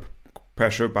pressure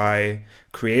by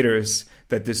creators,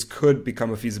 that this could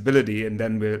become a feasibility, and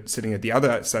then we're sitting at the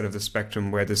other side of the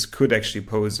spectrum where this could actually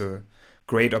pose a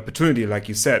great opportunity, like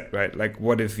you said, right? Like,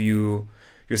 what if your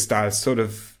style sort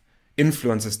of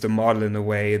influences the model in a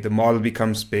way, the model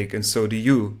becomes big and so do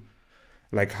you?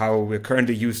 Like how we're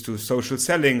currently used to social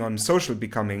selling on social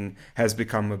has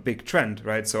become a big trend,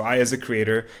 right? So I, as a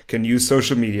creator, can use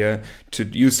social media to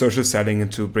use social selling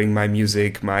and to bring my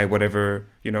music, my whatever,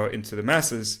 into the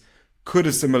masses. Could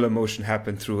a similar motion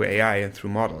happen through AI and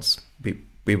through models?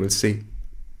 We will see.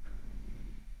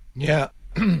 Yeah.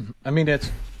 I mean, it's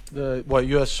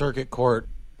U.S. Circuit Court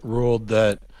ruled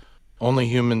that only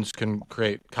humans can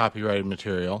create copyrighted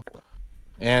material,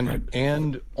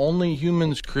 and only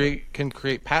humans can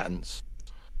create patents.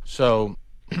 So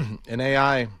an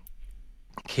AI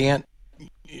can't,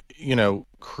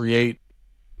 create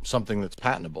something that's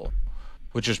patentable,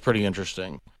 which is pretty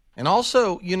interesting. And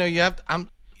also,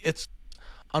 it's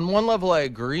on one level I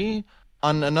agree.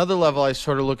 On another level, I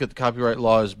sort of look at the copyright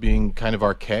law as being kind of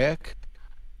archaic,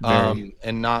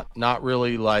 and not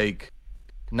really,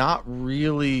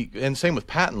 and same with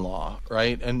patent law,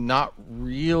 right? And not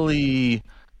really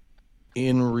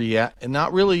in reality,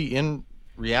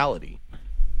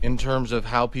 in terms of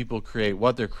how people create,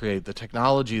 what they create, the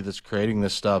technology that's creating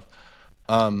this stuff,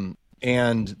 and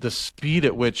the speed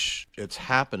at which it's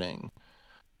happening.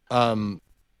 I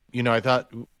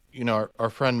thought, our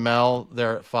friend Mel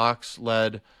there at Fox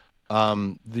led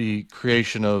the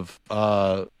creation of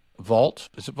Vault.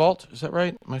 Is it Vault? Is that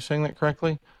right? Am I saying that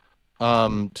correctly?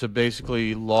 To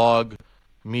basically log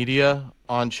media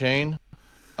on chain,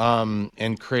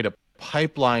 and create a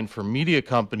pipeline for media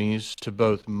companies to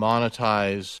both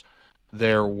monetize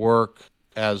their work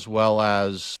as well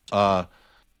as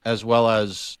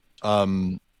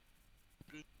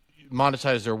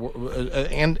monetize their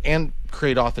and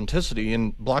create authenticity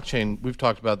in blockchain. We've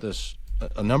talked about this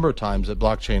a number of times, that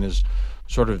blockchain is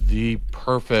sort of the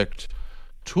perfect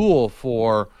tool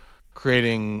for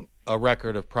creating a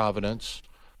record of provenance,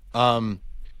 and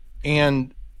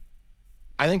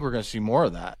I think we're going to see more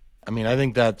of that. I mean, I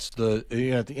think that's at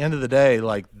the end of the day,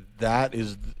 that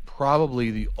is probably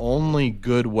the only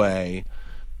good way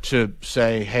to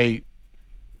say, hey,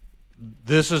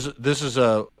 this is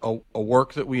a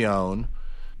work that we own.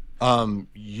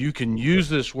 You can use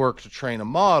this work to train a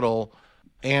model,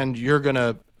 and you're going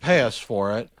to pay us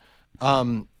for it,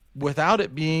 without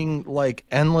it being like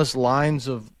endless lines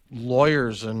of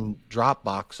lawyers and drop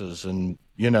boxes and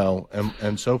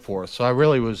and so forth. So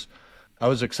I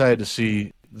was excited to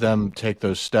see them take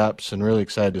those steps, and really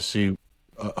excited to see,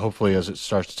 hopefully, as it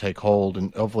starts to take hold,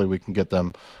 and hopefully we can get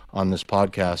them on this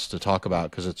podcast to talk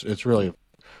about, because it's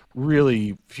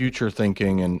really future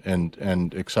thinking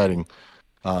and exciting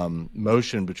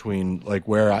motion between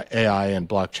where AI and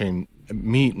blockchain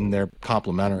meet, and they're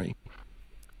complementary.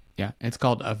 Yeah, it's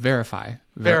called Verify.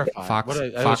 Verify.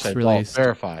 Fox released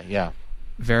Verify. Yeah.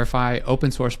 Verify,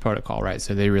 open source protocol, right?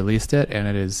 So they released it, and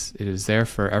it is there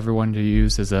for everyone to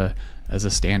use as a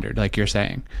standard, like you're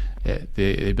saying.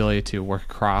 The ability to work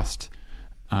across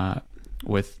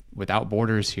without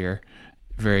borders here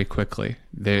very quickly.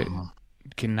 They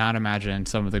cannot imagine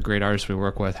some of the great artists we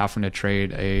work with having to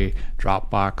trade a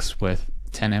Dropbox with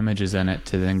 10 images in it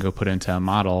to then go put into a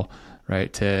model,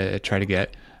 right, to try to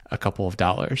get a couple of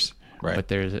dollars. Right. But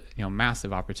there's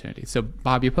massive opportunity. So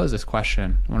Bob, you posed this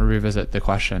question. I want to revisit the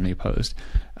question you posed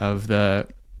of the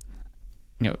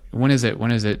when is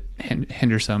it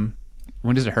hindersome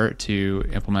when does it hurt to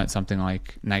implement something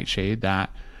like Nightshade that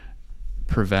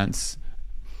prevents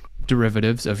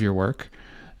derivatives of your work?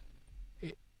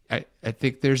 I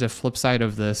think there's a flip side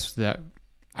of this that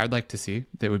I'd like to see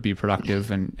that would be productive.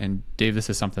 And Dave, this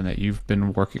is something that you've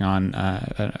been working on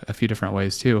a few different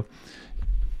ways too.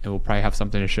 It will probably have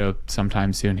something to show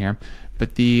sometime soon here.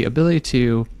 But the ability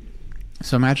to,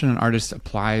 so imagine an artist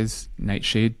applies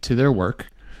Nightshade to their work.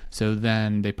 So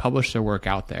then they publish their work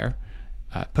out there,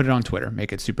 put it on Twitter,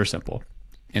 make it super simple,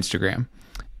 Instagram,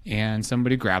 and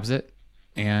somebody grabs it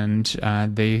and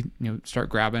they start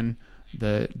grabbing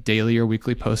the daily or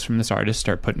weekly posts from this artist,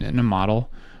 start putting it in a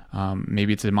model.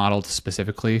 Maybe it's a model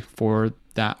specifically for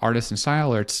that artist and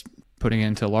style, or it's putting it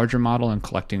into a larger model and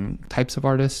collecting types of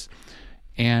artists.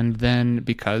 And then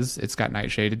because it's got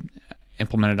Nightshade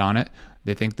implemented on it,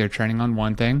 they think they're training on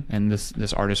one thing and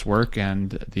this artist's work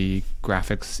and the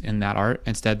graphics in that art.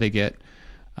 Instead, they get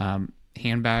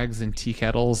handbags and tea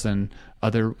kettles and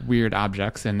other weird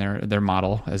objects in their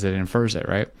model as it infers it,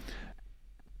 right?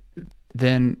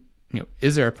 Then,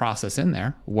 is there a process in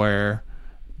there where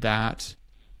that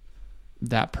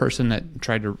person that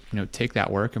tried to take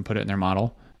that work and put it in their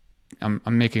model, I'm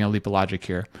making a leap of logic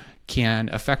here, can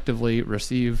effectively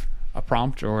receive a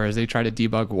prompt, or as they try to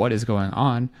debug what is going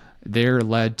on, they're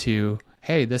led to,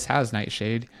 hey, this has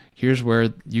Nightshade. Here's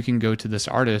where you can go to this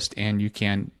artist and you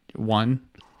can, one,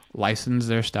 license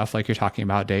their stuff like you're talking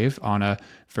about, Dave, on a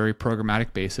very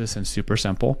programmatic basis and super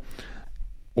simple.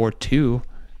 Or two,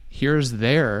 here's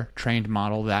their trained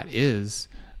model that is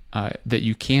that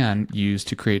you can use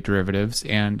to create derivatives,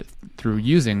 and through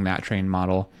using that trained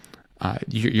model,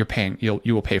 you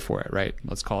will pay for it, right?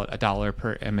 Let's call it $1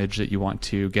 per image that you want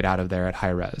to get out of there at high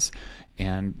res,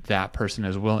 and that person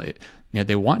is willing.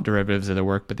 They want derivatives of their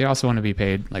work, but they also want to be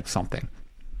paid like something,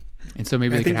 and so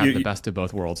maybe they can have the best of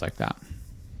both worlds like that.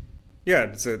 Yeah,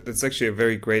 that's actually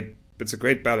a great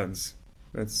balance.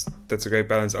 That's a great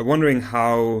balance. I'm wondering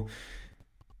how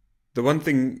the one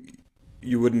thing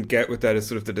you wouldn't get with that is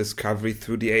sort of the discovery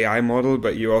through the AI model,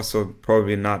 but you're also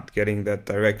probably not getting that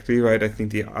directly, right? I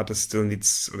think the artist still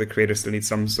needs, or the creator still needs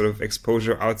some sort of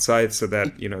exposure outside so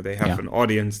that, they have an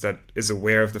audience that is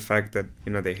aware of the fact that,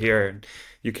 they're here and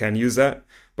you can use that.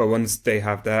 But once they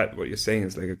have that, what you're saying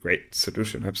is like a great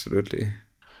solution. Absolutely.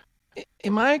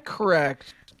 Am I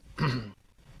correct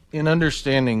in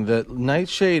understanding that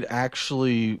Nightshade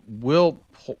actually will,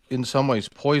 in some ways,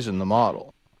 poison the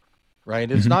model?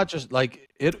 Right, it's not just like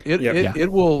it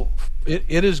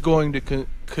is going to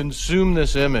consume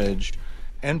this image,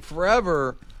 and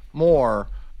forever more,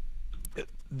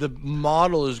 the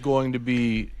model is going to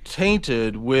be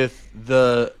tainted with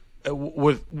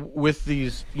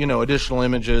these additional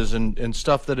images and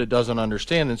stuff that it doesn't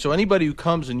understand. And so anybody who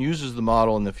comes and uses the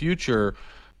model in the future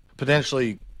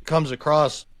potentially comes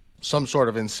across some sort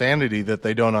of insanity that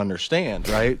they don't understand.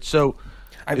 Right, so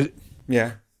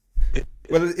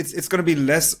Well, it's going to be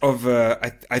less of a.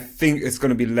 I think it's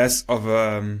going to be less of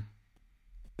a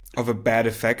bad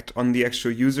effect on the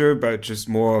actual user, but just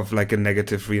more of like a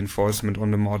negative reinforcement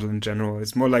on the model in general.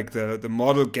 It's more like the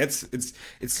model gets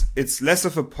it's less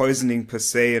of a poisoning per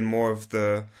se, and more of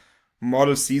the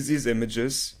model sees these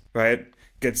images, right?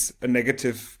 Gets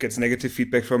negative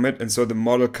feedback from it, and so the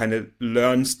model kind of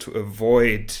learns to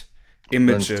avoid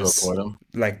images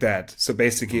like that. So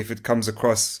basically, if it comes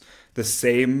across the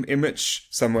same image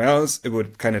somewhere else, it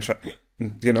would kind of try,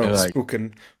 spook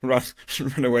and run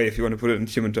away, if you want to put it in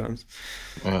human terms.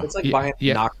 It's like buying a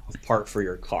knockoff part for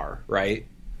your car, right?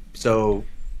 So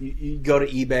you go to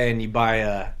eBay and you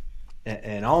buy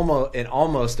an almost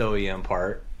OEM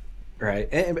part, right?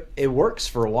 And it works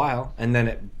for a while, and then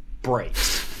it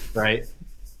breaks, right?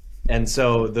 And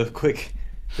so the quick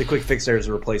fix there is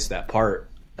to replace that part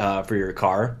for your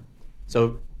car.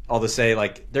 So all to say,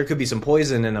 like, there could be some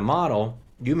poison in a model.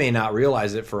 You may not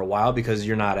realize it for a while because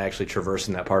you're not actually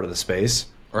traversing that part of the space.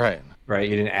 Right. You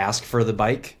didn't ask for the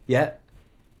bike yet,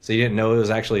 so you didn't know it was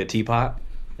actually a teapot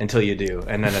until you do.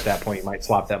 And then at that point, you might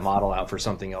swap that model out for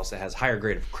something else that has higher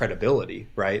grade of credibility,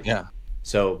 right? Yeah.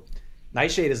 So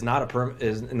Nightshade is not a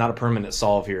permanent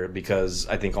solve here, because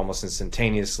I think almost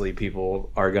instantaneously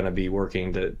people are going to be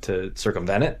working to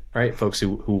circumvent it, right? Folks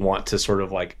who want to sort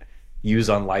of like use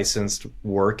unlicensed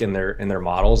work in their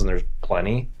models, and there's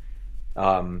plenty.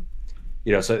 So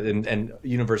and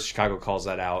University of Chicago calls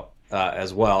that out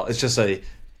as well. It's just a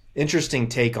interesting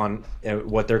take on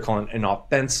what they're calling an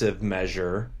offensive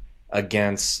measure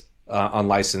against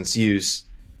unlicensed use,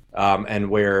 and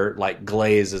where like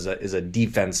glaze is a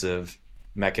defensive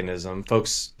mechanism.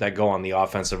 Folks that go on the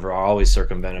offensive are always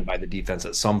circumvented by the defense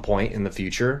at some point in the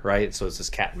future, right? So it's this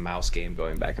cat and mouse game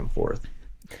going back and forth.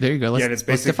 There you go. Let's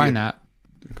define that.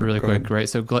 really Go quick, ahead. right?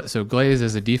 So glaze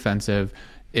as a defensive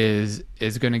is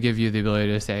going to give you the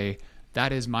ability to say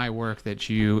that is my work that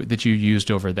you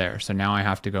used over there. So now I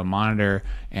have to go monitor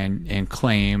and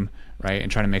claim, right,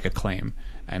 and try to make a claim.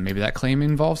 And maybe that claim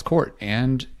involves court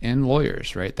and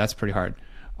lawyers, right? That's pretty hard.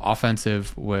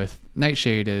 Offensive with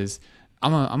Nightshade is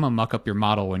I'm gonna muck up your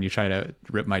model when you try to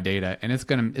rip my data, and it's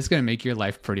gonna make your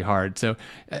life pretty hard. So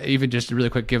even just really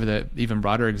quick, give the even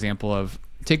broader example of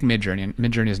take Midjourney. And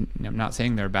Midjourney is, I'm not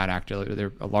saying they're a bad actor,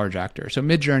 they're a large actor. So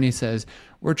Midjourney says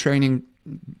we're training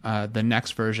the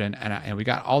next version, and we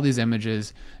got all these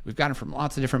images, we've got them from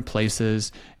lots of different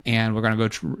places, and we're gonna go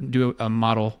do a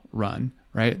model run.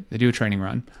 Right? They do a training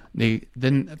run.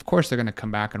 Then of course they're going to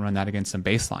come back and run that against some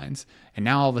baselines, and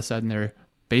now all of a sudden their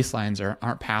baselines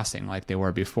aren't passing like they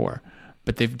were before.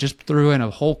 But they've just threw in a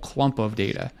whole clump of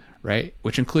data, right?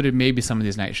 Which included maybe some of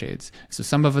these nightshades. So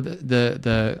some of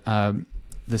the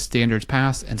standards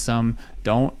pass and some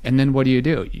don't. And then what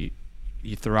do?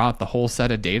 You throw out the whole set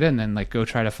of data and then like go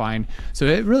try to find. So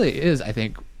it really is, I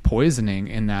think, poisoning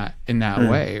in that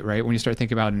way, right? When you start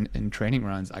thinking about in training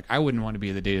runs, like I wouldn't want to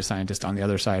be the data scientist on the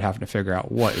other side having to figure out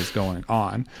what is going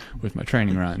on with my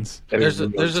training runs. There's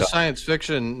a science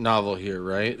fiction novel here,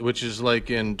 right? Which is like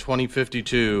in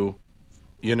 2052,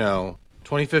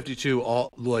 2052,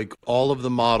 all of the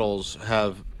models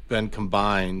have been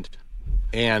combined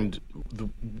and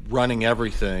running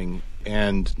everything,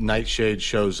 and Nightshade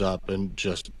shows up and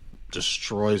just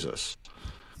destroys us.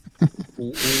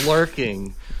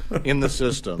 Lurking in the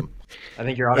system. I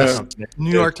think you're on something. New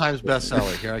York Times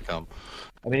bestseller. Here I come.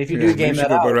 I mean, if you do game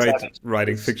that out,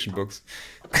 writing fiction books.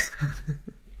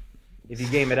 If you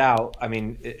game it out, I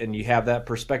mean, and you have that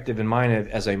perspective in mind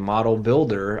as a model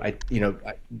builder,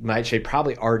 Nightshade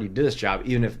probably already did this job,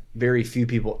 even if very few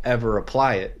people ever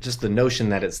apply it. Just the notion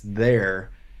that it's there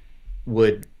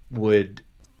would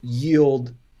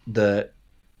yield the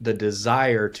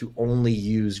desire to only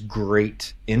use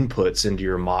great inputs into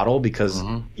your model, because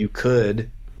you could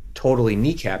totally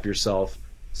kneecap yourself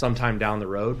sometime down the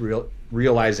road,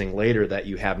 realizing later that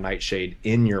you have Nightshade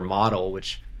in your model,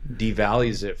 which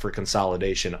devalues it for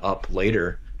consolidation up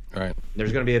later. Right.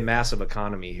 There's going to be a massive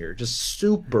economy here, just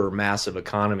super massive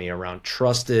economy around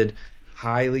trusted,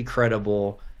 highly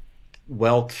credible,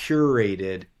 well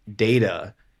curated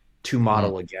data to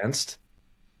model against.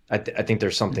 I think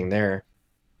there's something there.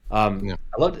 I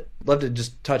love to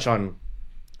just touch on,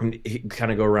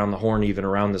 kind of go around the horn, even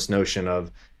around this notion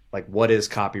of like, what is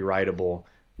copyrightable,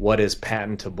 what is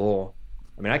patentable.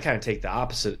 I mean, I kind of take the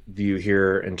opposite view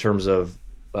here in terms of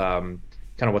kind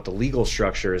of what the legal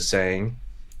structure is saying.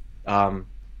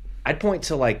 I'd point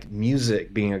to like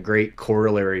music being a great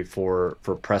corollary for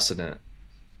precedent.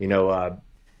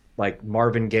 Like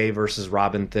Marvin Gaye versus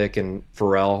Robin Thicke and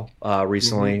Pharrell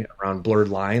recently around blurred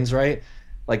lines, right?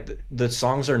 Like the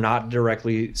songs are not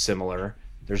directly similar.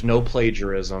 There's no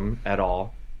plagiarism at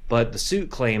all. But the suit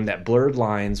claimed that blurred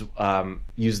lines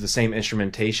use the same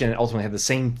instrumentation and ultimately have the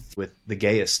same with the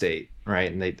Gaye estate, right?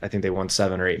 And I think they won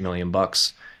 $7 or $8 million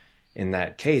in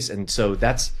that case. And so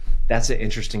that's an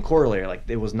interesting corollary. Like,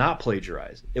 it was not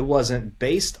plagiarized. It wasn't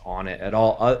based on it at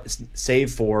all,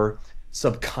 save for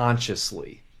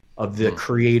subconsciously of the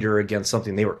creator against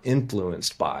something they were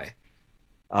influenced by.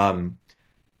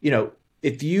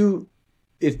 If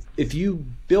you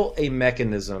built a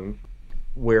mechanism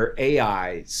where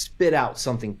AI spit out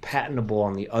something patentable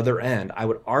on the other end, I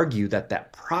would argue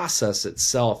that process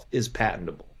itself is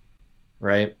patentable,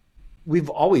 right? We've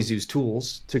always used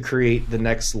tools to create the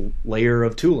next layer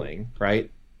of tooling, right?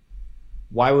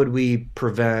 Why would we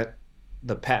prevent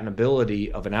the patentability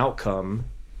of an outcome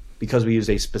because we use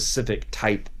a specific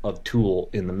type of tool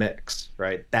in the mix,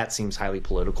 right? That seems highly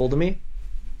political to me.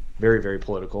 Very, very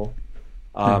political.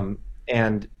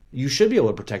 And you should be able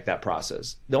to protect that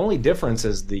process. The only difference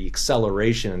is the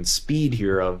acceleration and speed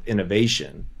here of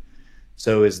innovation.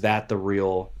 So is that the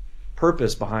real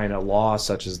purpose behind a law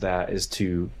such as that, is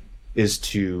to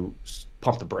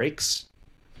pump the brakes,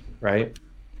 right?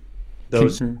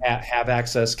 Those who have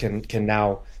access can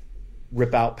now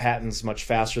rip out patents much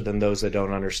faster than those that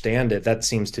don't understand it. That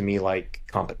seems to me like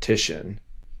competition.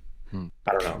 I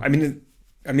don't know. I mean,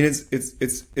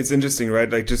 it's interesting, right?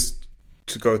 Like, just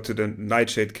to go to the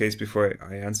Nightshade case before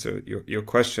I answer your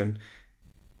question.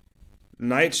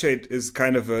 Nightshade is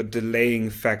kind of a delaying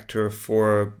factor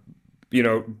for,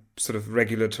 sort of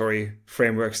regulatory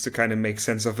frameworks to kind of make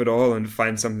sense of it all and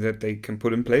find something that they can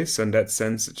put in place. In that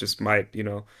sense, it just might,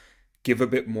 give a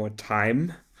bit more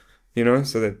time,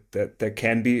 so that there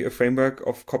can be a framework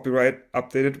of copyright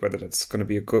updated. Whether that's going to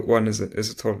be a good one is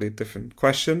a totally different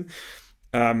question.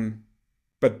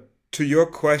 But to your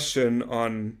question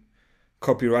on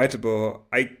copyrightable,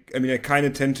 I mean, I kind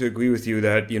of tend to agree with you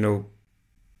that,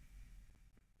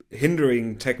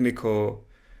 hindering technical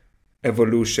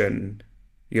evolution,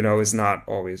 is not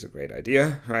always a great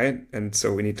idea, right? And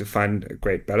so we need to find a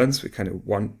great balance. We kind of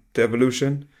want the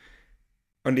evolution.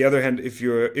 On the other hand, if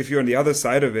you're on the other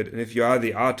side of it, and if you are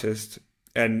the artist,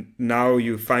 and now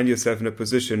you find yourself in a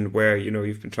position where,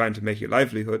 you've been trying to make your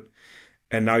livelihood,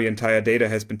 and now your entire data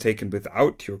has been taken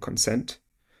without your consent,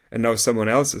 and now someone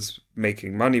else is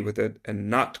making money with it and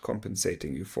not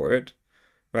compensating you for it,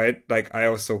 right? Like, I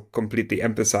also completely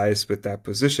empathize with that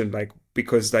position, like,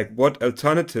 because, like, what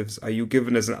alternatives are you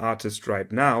given as an artist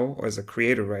right now, or as a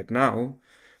creator right now,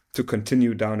 to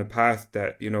continue down a path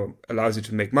that, allows you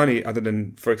to make money, other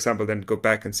than, for example, then go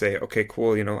back and say, okay,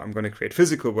 cool, I'm going to create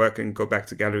physical work and go back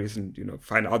to galleries and,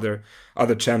 find other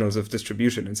channels of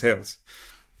distribution and sales.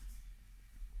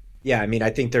 Yeah, I mean, I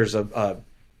think there's a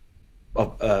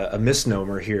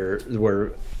misnomer here where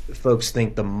folks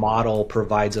think the model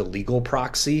provides a legal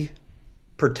proxy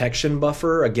protection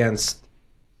buffer against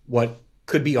what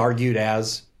could be argued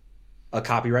as a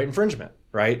copyright infringement,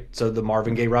 right? So the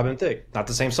Marvin Gaye, Robin Thicke, not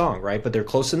the same song, right? But they're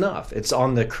close enough. It's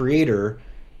on the creator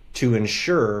to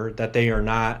ensure that they are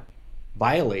not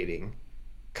violating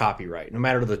copyright, no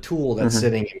matter the tool that's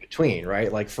sitting in between,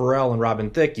 right? Like Pharrell and Robin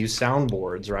Thicke use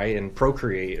soundboards, right? And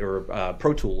Procreate or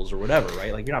Pro Tools or whatever,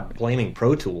 right? Like, you're not blaming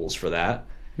Pro Tools for that.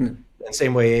 And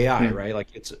same way AI, right? Like,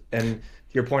 and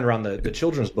your point around the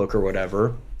children's book or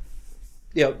whatever,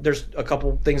 there's a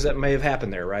couple things that may have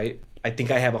happened there, right? I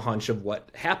think I have a hunch of what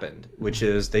happened, which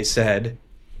is they said,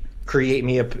 probably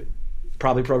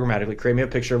programmatically, create me a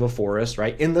picture of a forest,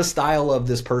 right? In the style of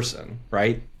this person,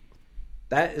 right?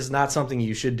 That is not something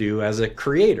you should do as a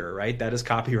creator, right? That is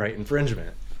copyright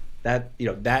infringement. That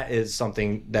is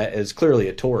something that is clearly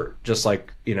a tort, just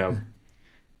like,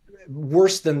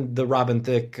 worse than the Robin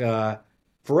Thicke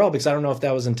Pharrell, because I don't know if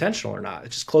that was intentional or not.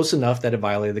 It's just close enough that it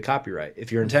violated the copyright.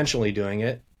 If you're intentionally doing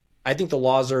it, I think the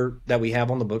laws that we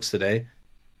have on the books today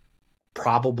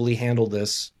probably handle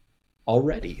this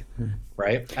already,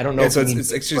 right? I don't know. Yeah, so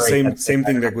it's actually same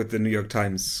thing like with the New York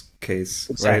Times case,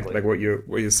 exactly. Right? Like what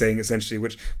you're saying essentially,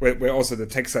 where also the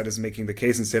tech side is making the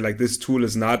case and say, like, this tool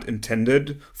is not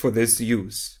intended for this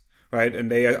use, right? And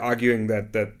they are arguing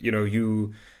that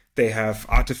they have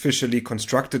artificially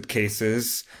constructed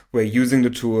cases where using the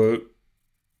tool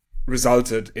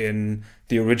resulted in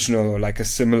the original or like a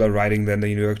similar writing than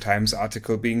the New York Times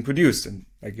article being produced. And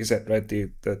like you said, right, the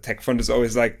tech fund is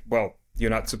always like, well, you're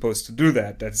not supposed to do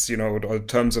that. That's, all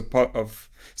terms of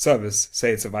service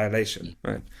say it's a violation,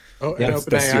 right? Oh, and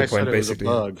OpenAI said it was a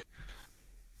bug.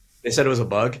 They said it was a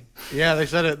bug? Yeah, they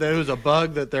said it was a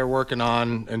bug that they're working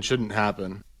on and shouldn't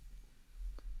happen.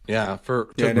 Yeah,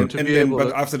 but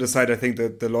after the side, I think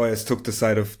that the lawyers took the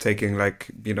side of taking,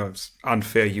 like,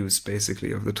 unfair use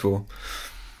basically of the tool.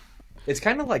 It's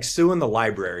kind of like suing the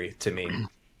library to me,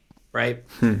 right?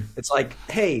 It's like,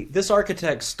 hey, this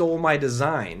architect stole my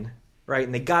design, right?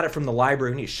 And they got it from the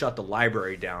library, and you shut the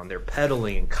library down. They're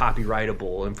peddling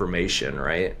copyrightable information,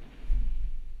 right?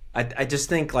 I just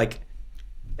think, like,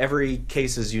 every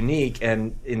case is unique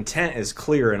and intent is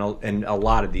clear in a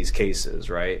lot of these cases,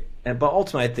 right? But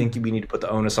ultimately, I think we need to put the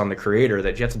onus on the creator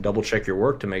that you have to double check your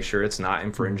work to make sure it's not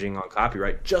infringing on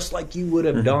copyright, just like you would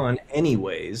have done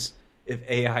anyways if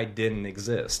AI didn't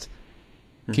exist.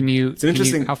 It's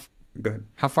interesting.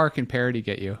 How far can parody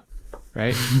get you,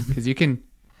 right? Because you can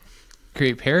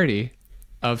create parody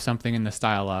of something in the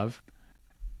style of,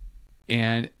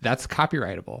 and that's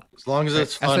copyrightable. As long as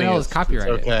it's funny, SNL is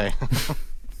copyrighted. It's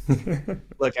okay.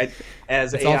 Look,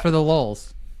 it's all for the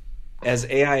lulz. As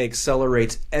AI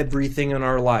accelerates everything in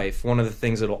our life, one of the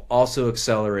things it'll also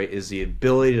accelerate is the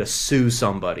ability to sue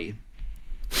somebody.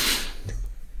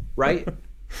 Right?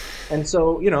 And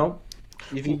so,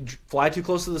 if you fly too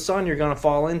close to the sun, you're going to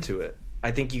fall into it.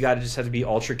 I think you got to just have to be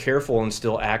ultra careful and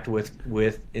still act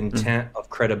with intent of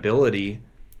credibility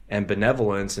and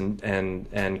benevolence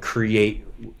and create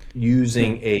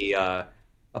using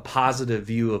a positive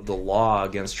view of the law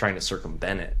against trying to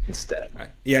circumvent it instead.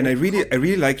 Yeah, and I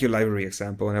really like your library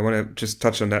example, and I want to just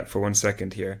touch on that for 1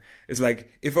 second here. It's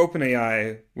like, if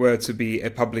OpenAI were to be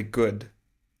a public good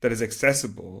that is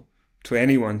accessible to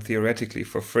anyone theoretically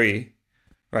for free,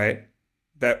 right,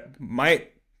 that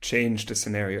might change the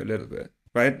scenario a little bit,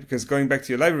 right? Because going back to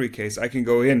your library case, I can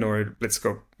go in, or let's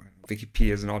go,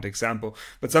 Wikipedia is an odd example,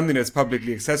 but something that's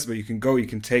publicly accessible, you can go, you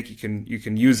can take, you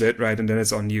can use it, right, and then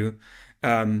it's on you.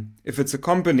 If it's a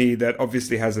company that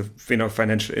obviously has a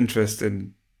financial interest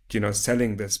in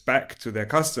selling this back to their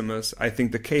customers, I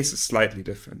think the case is slightly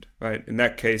different, right? In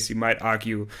that case, you might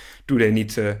argue, do they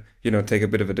need to take a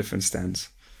bit of a different stance?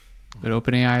 But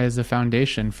OpenAI is the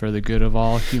foundation for the good of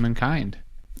all humankind.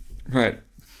 Right.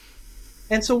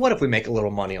 And so what if we make a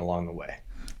little money along the way?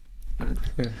 Yeah.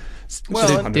 Well,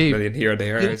 Just 100 Dave- million here or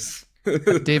there.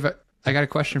 Dave, I got a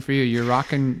question for you. You're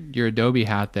rocking your Adobe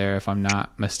hat there, if I'm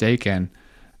not mistaken.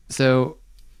 So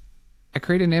I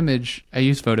create an image. I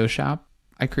use Photoshop.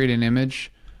 I create an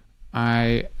image.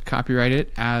 I copyright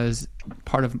it as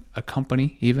part of a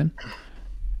company even.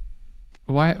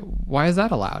 Why is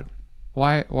that allowed?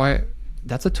 Why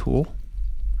that's a tool,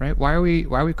 right? Why are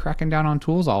we cracking down on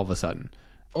tools all of a sudden?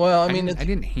 Well, I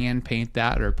didn't hand paint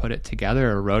that or put it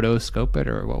together or rotoscope it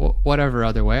or whatever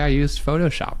other way. I used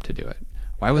Photoshop to do it.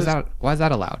 Why is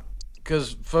that allowed?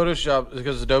 because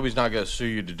Adobe's not going to sue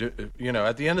you to do.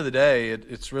 At the end of the day,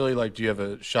 it's really like, do you have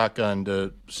a shotgun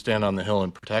to stand on the hill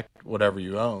and protect whatever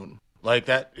you own? Like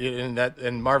that,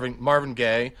 and Marvin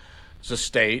Gaye, it's a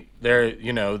state.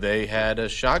 They had a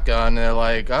shotgun. And they're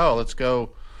like, oh, let's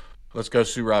go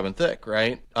sue Robin Thicke,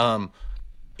 right?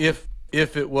 If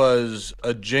it was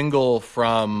a jingle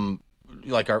from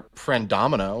like our friend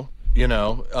Domino,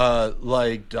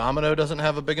 like Domino doesn't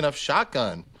have a big enough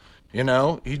shotgun.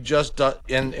 He just does,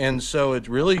 and so it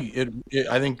really,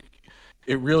 I think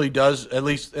it really does, at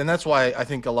least, and that's why I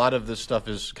think a lot of this stuff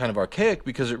is kind of archaic,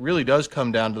 because it really does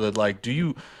come down to the, like, do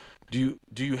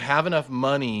you have enough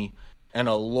money and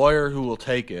a lawyer who will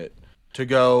take it to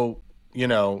go,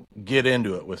 get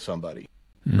into it with somebody,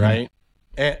 right?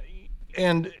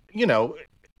 And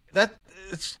that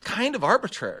it's kind of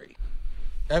arbitrary.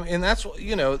 I mean, and that's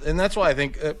why I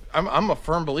think I'm a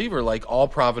firm believer, like, all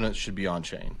provenance should be on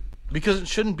chain, because it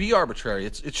shouldn't be arbitrary.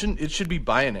 It should be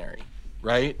binary,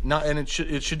 right? It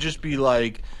should just be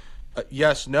like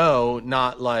yes, no,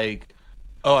 not like,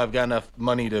 oh, I've got enough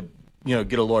money to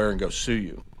get a lawyer and go sue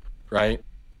you, right?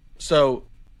 So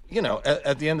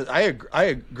at the end I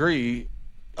agree,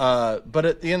 but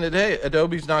at the end of the day,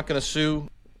 Adobe's not going to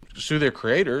sue their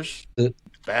creators. It's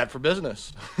bad for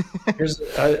business. Here's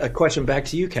a question back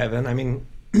to you, Kevin. I mean,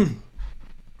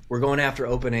 we're going after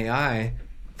OpenAI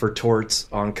for torts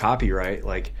on copyright.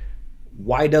 Like,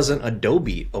 why doesn't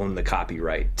Adobe own the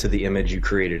copyright to the image you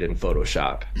created in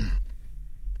Photoshop?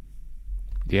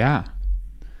 Yeah.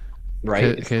 Right?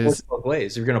 It goes both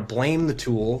ways. If you're going to blame the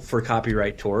tool for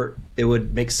copyright tort, it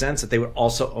would make sense that they would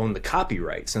also own the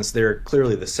copyright, since they're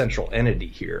clearly the central entity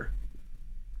here.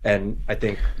 And I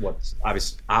think what's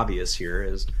obvious here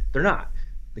is they're not.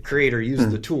 The creator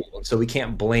used the tool, and so we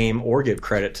can't blame or give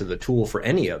credit to the tool for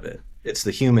any of it. It's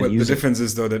the human Well, using. the difference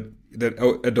is, though,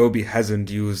 that Adobe hasn't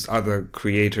used other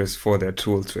creators for their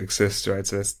tool to exist, right?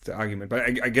 So that's the argument.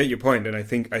 But I get your point, and I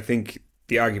think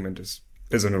the argument is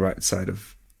on the right side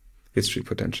of history,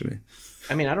 potentially.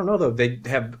 I mean, I don't know, though. They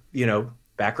have,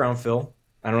 background fill.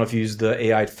 I don't know if you use the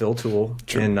AI fill tool.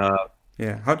 True. In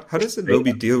Yeah. How does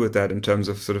Adobe deal with that in terms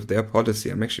of sort of their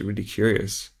policy? I'm actually really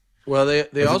curious. Well,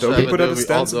 they also Adobe have put out a Adobe,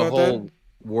 stance the about whole that?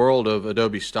 world of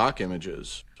Adobe stock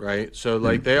images, right? So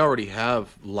like they already have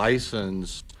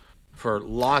license for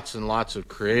lots and lots of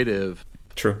creative,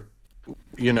 True.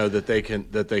 that they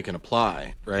can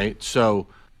apply, right? So,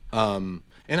 and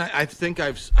I think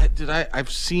I've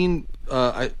seen.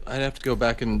 I'd have to go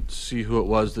back and see who it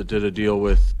was that did a deal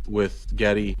with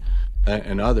Getty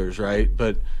and others, right?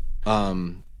 But at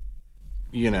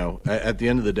the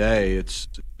end of the day,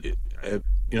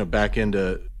 back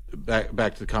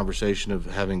to the conversation of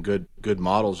having good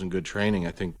models and good training.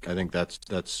 I think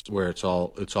that's where it's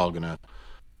all gonna,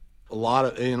 a lot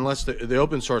of, unless the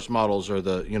open source models are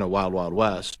the wild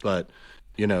west, but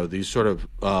these sort of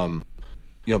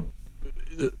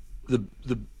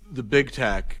the big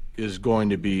tech is going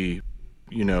to be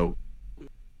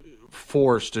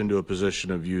forced into a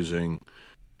position of using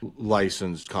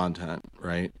licensed content,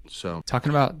 right? So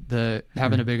Talking about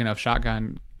having a big enough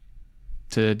shotgun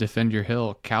to defend your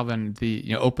hill, Calvin,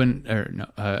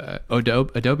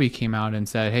 Adobe came out and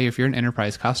said, hey, if you're an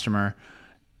enterprise customer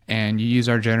and you use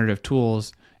our generative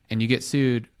tools and you get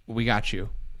sued, we got you.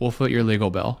 We'll foot your legal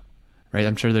bill, right?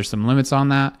 I'm sure there's some limits on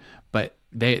that, but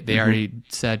they already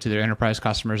said to their enterprise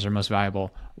customers, their most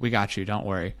valuable, we got you, don't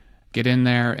worry. Get in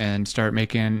there and start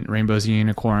making rainbows and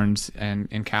unicorns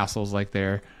and castles like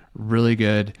they're really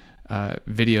good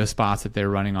video spots that they're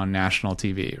running on national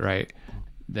TV, right?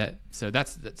 So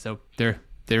they're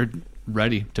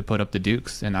ready to put up the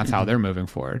dukes, and that's how they're moving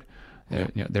forward.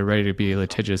 They're ready to be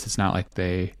litigious. It's not like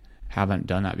they haven't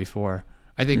done that before.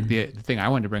 I think the thing I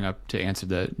wanted to bring up to answer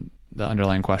the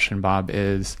underlying question, Bob,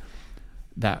 is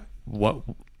that what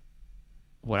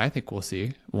I think we'll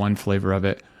see, one flavor of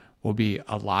it, will be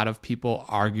a lot of people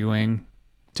arguing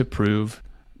to prove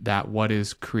that what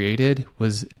is created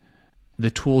was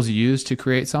the tools used to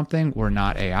create something were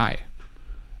not AI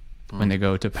when they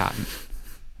go to patent.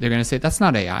 They're going to say, that's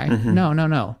not AI.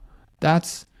 No.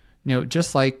 That's,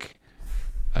 just like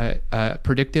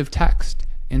predictive text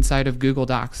inside of Google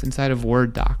Docs, inside of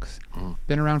Word docs,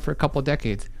 been around for a couple of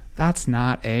decades. That's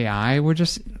not AI. We're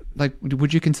just like,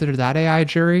 would you consider that AI,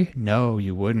 jury? No,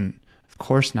 you wouldn't. Of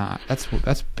course not.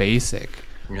 That's basic.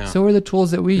 Yeah. So are the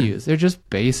tools that we use. They're just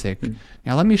basic.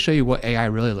 Now let me show you what AI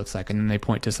really looks like. And then they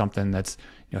point to something that's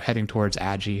heading towards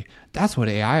AGI. That's what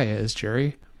AI is,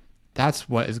 Jerry. That's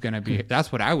what is going to be.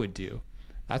 That's what I would do.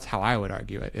 That's how I would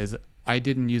argue it. Is I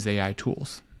didn't use AI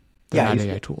tools. They're not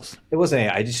AI tools. It wasn't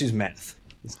AI. I just used math.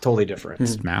 It's totally different.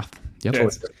 It's math. Yep. Yeah,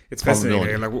 it's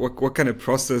fascinating. Like, what kind of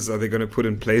process are they going to put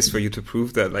in place for you to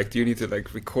prove that? Like, do you need to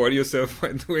record yourself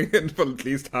while doing it for at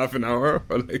least half an hour,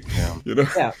 or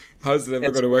how's it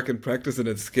ever going to work in practice and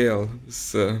at scale?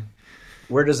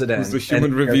 Where does it end? Who's the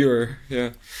human reviewer? Yeah.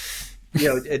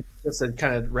 Just to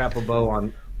kind of wrap a bow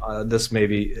on this,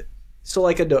 maybe. So,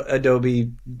 like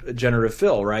Adobe generative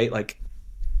fill, right? Like,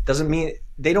 doesn't mean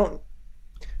they don't.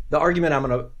 The argument I'm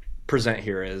going to present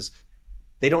here is,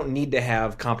 they don't need to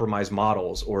have compromised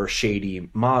models or shady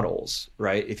models,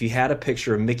 right? If you had a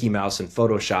picture of Mickey Mouse in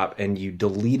Photoshop and you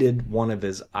deleted one of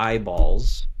his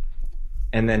eyeballs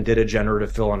and then did a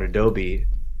generative fill on Adobe,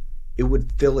 it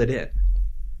would fill it in,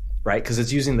 right? Because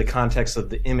it's using the context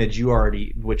of the image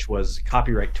which was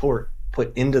copyright tort,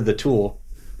 put into the tool.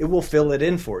 It will fill it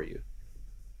in for you.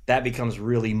 That becomes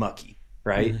really mucky,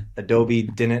 right? Adobe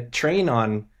didn't train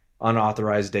on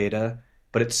unauthorized data,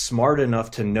 but it's smart enough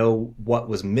to know what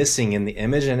was missing in the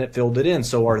image and it filled it in.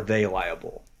 So are they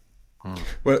liable?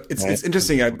 Well, it's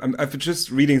interesting. I've been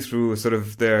just reading through sort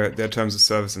of their terms of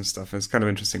service and stuff, and it's kind of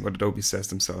interesting what Adobe says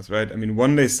themselves, right? I mean,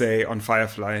 one, they say on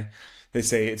Firefly, they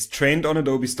say it's trained on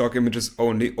Adobe stock images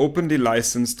only, openly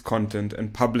licensed content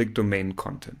and public domain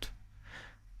content.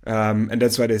 And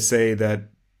that's why they say that.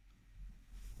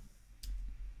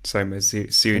 Sorry, my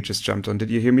Siri just jumped on. Did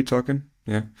you hear me talking?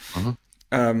 Yeah.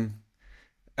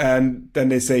 And then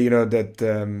they say,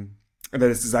 that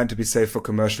it's designed to be safe for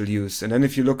commercial use. And then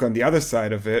if you look on the other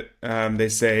side of it, they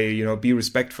say, be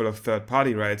respectful of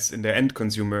third-party rights in their end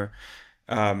consumer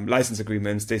license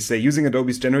agreements. They say using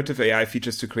Adobe's generative AI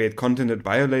features to create content that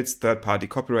violates third-party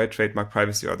copyright, trademark,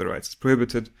 privacy, or other rights is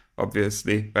prohibited,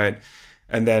 obviously, right?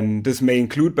 And then this may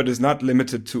include, but is not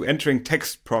limited to, entering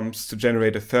text prompts to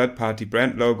generate a third-party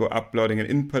brand logo, uploading an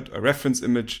input or reference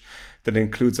image that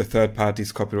includes a third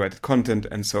party's copyrighted content,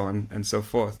 and so on and so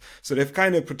forth. So they've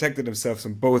kind of protected themselves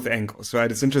from both angles,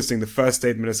 right? It's interesting. The first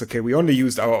statement is, okay, we only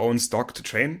used our own stock to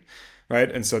train,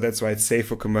 right? And so that's why it's safe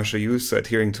for commercial use, so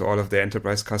adhering to all of their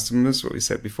enterprise customers, what we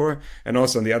said before. And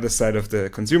also on the other side of the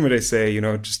consumer, they say,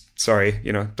 just sorry,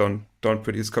 don't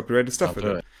produce copyrighted stuff with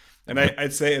it. And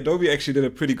I'd say Adobe actually did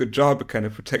a pretty good job at kind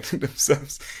of protecting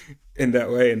themselves in that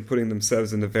way and putting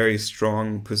themselves in a very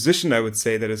strong position, I would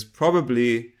say, that is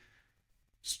probably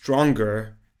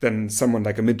stronger than someone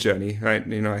like a Midjourney, right?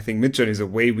 I think Midjourney is a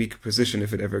way weaker position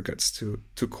if it ever gets to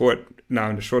court now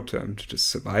in the short term to just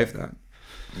survive that.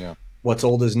 Yeah. What's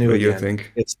old is new. What do you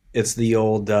think? It's the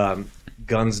old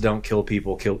guns don't kill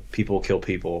people, people kill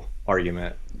people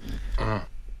argument.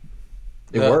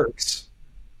 It works.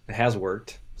 It has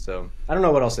worked. So I don't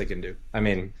know what else they can do. I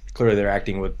mean, clearly they're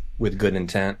acting with good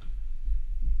intent.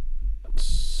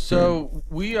 So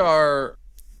we are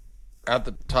at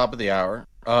the top of the hour.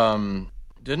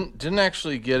 Didn't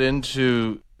actually get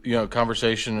into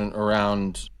conversation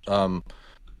around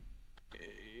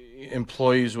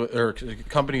employees or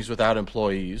companies without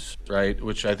employees, right?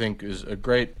 Which I think is a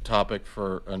great topic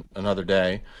for another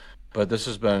day. But this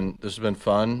has been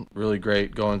fun, really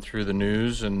great going through the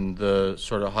news and the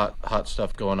sort of hot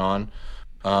stuff going on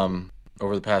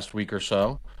over the past week or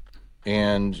so.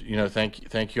 And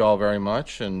thank you all very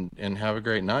much, and have a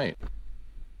great night.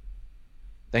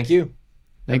 Thank you.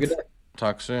 Thanks. Have a good day.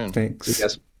 Talk soon. Thanks.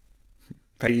 Yes.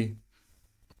 Bye.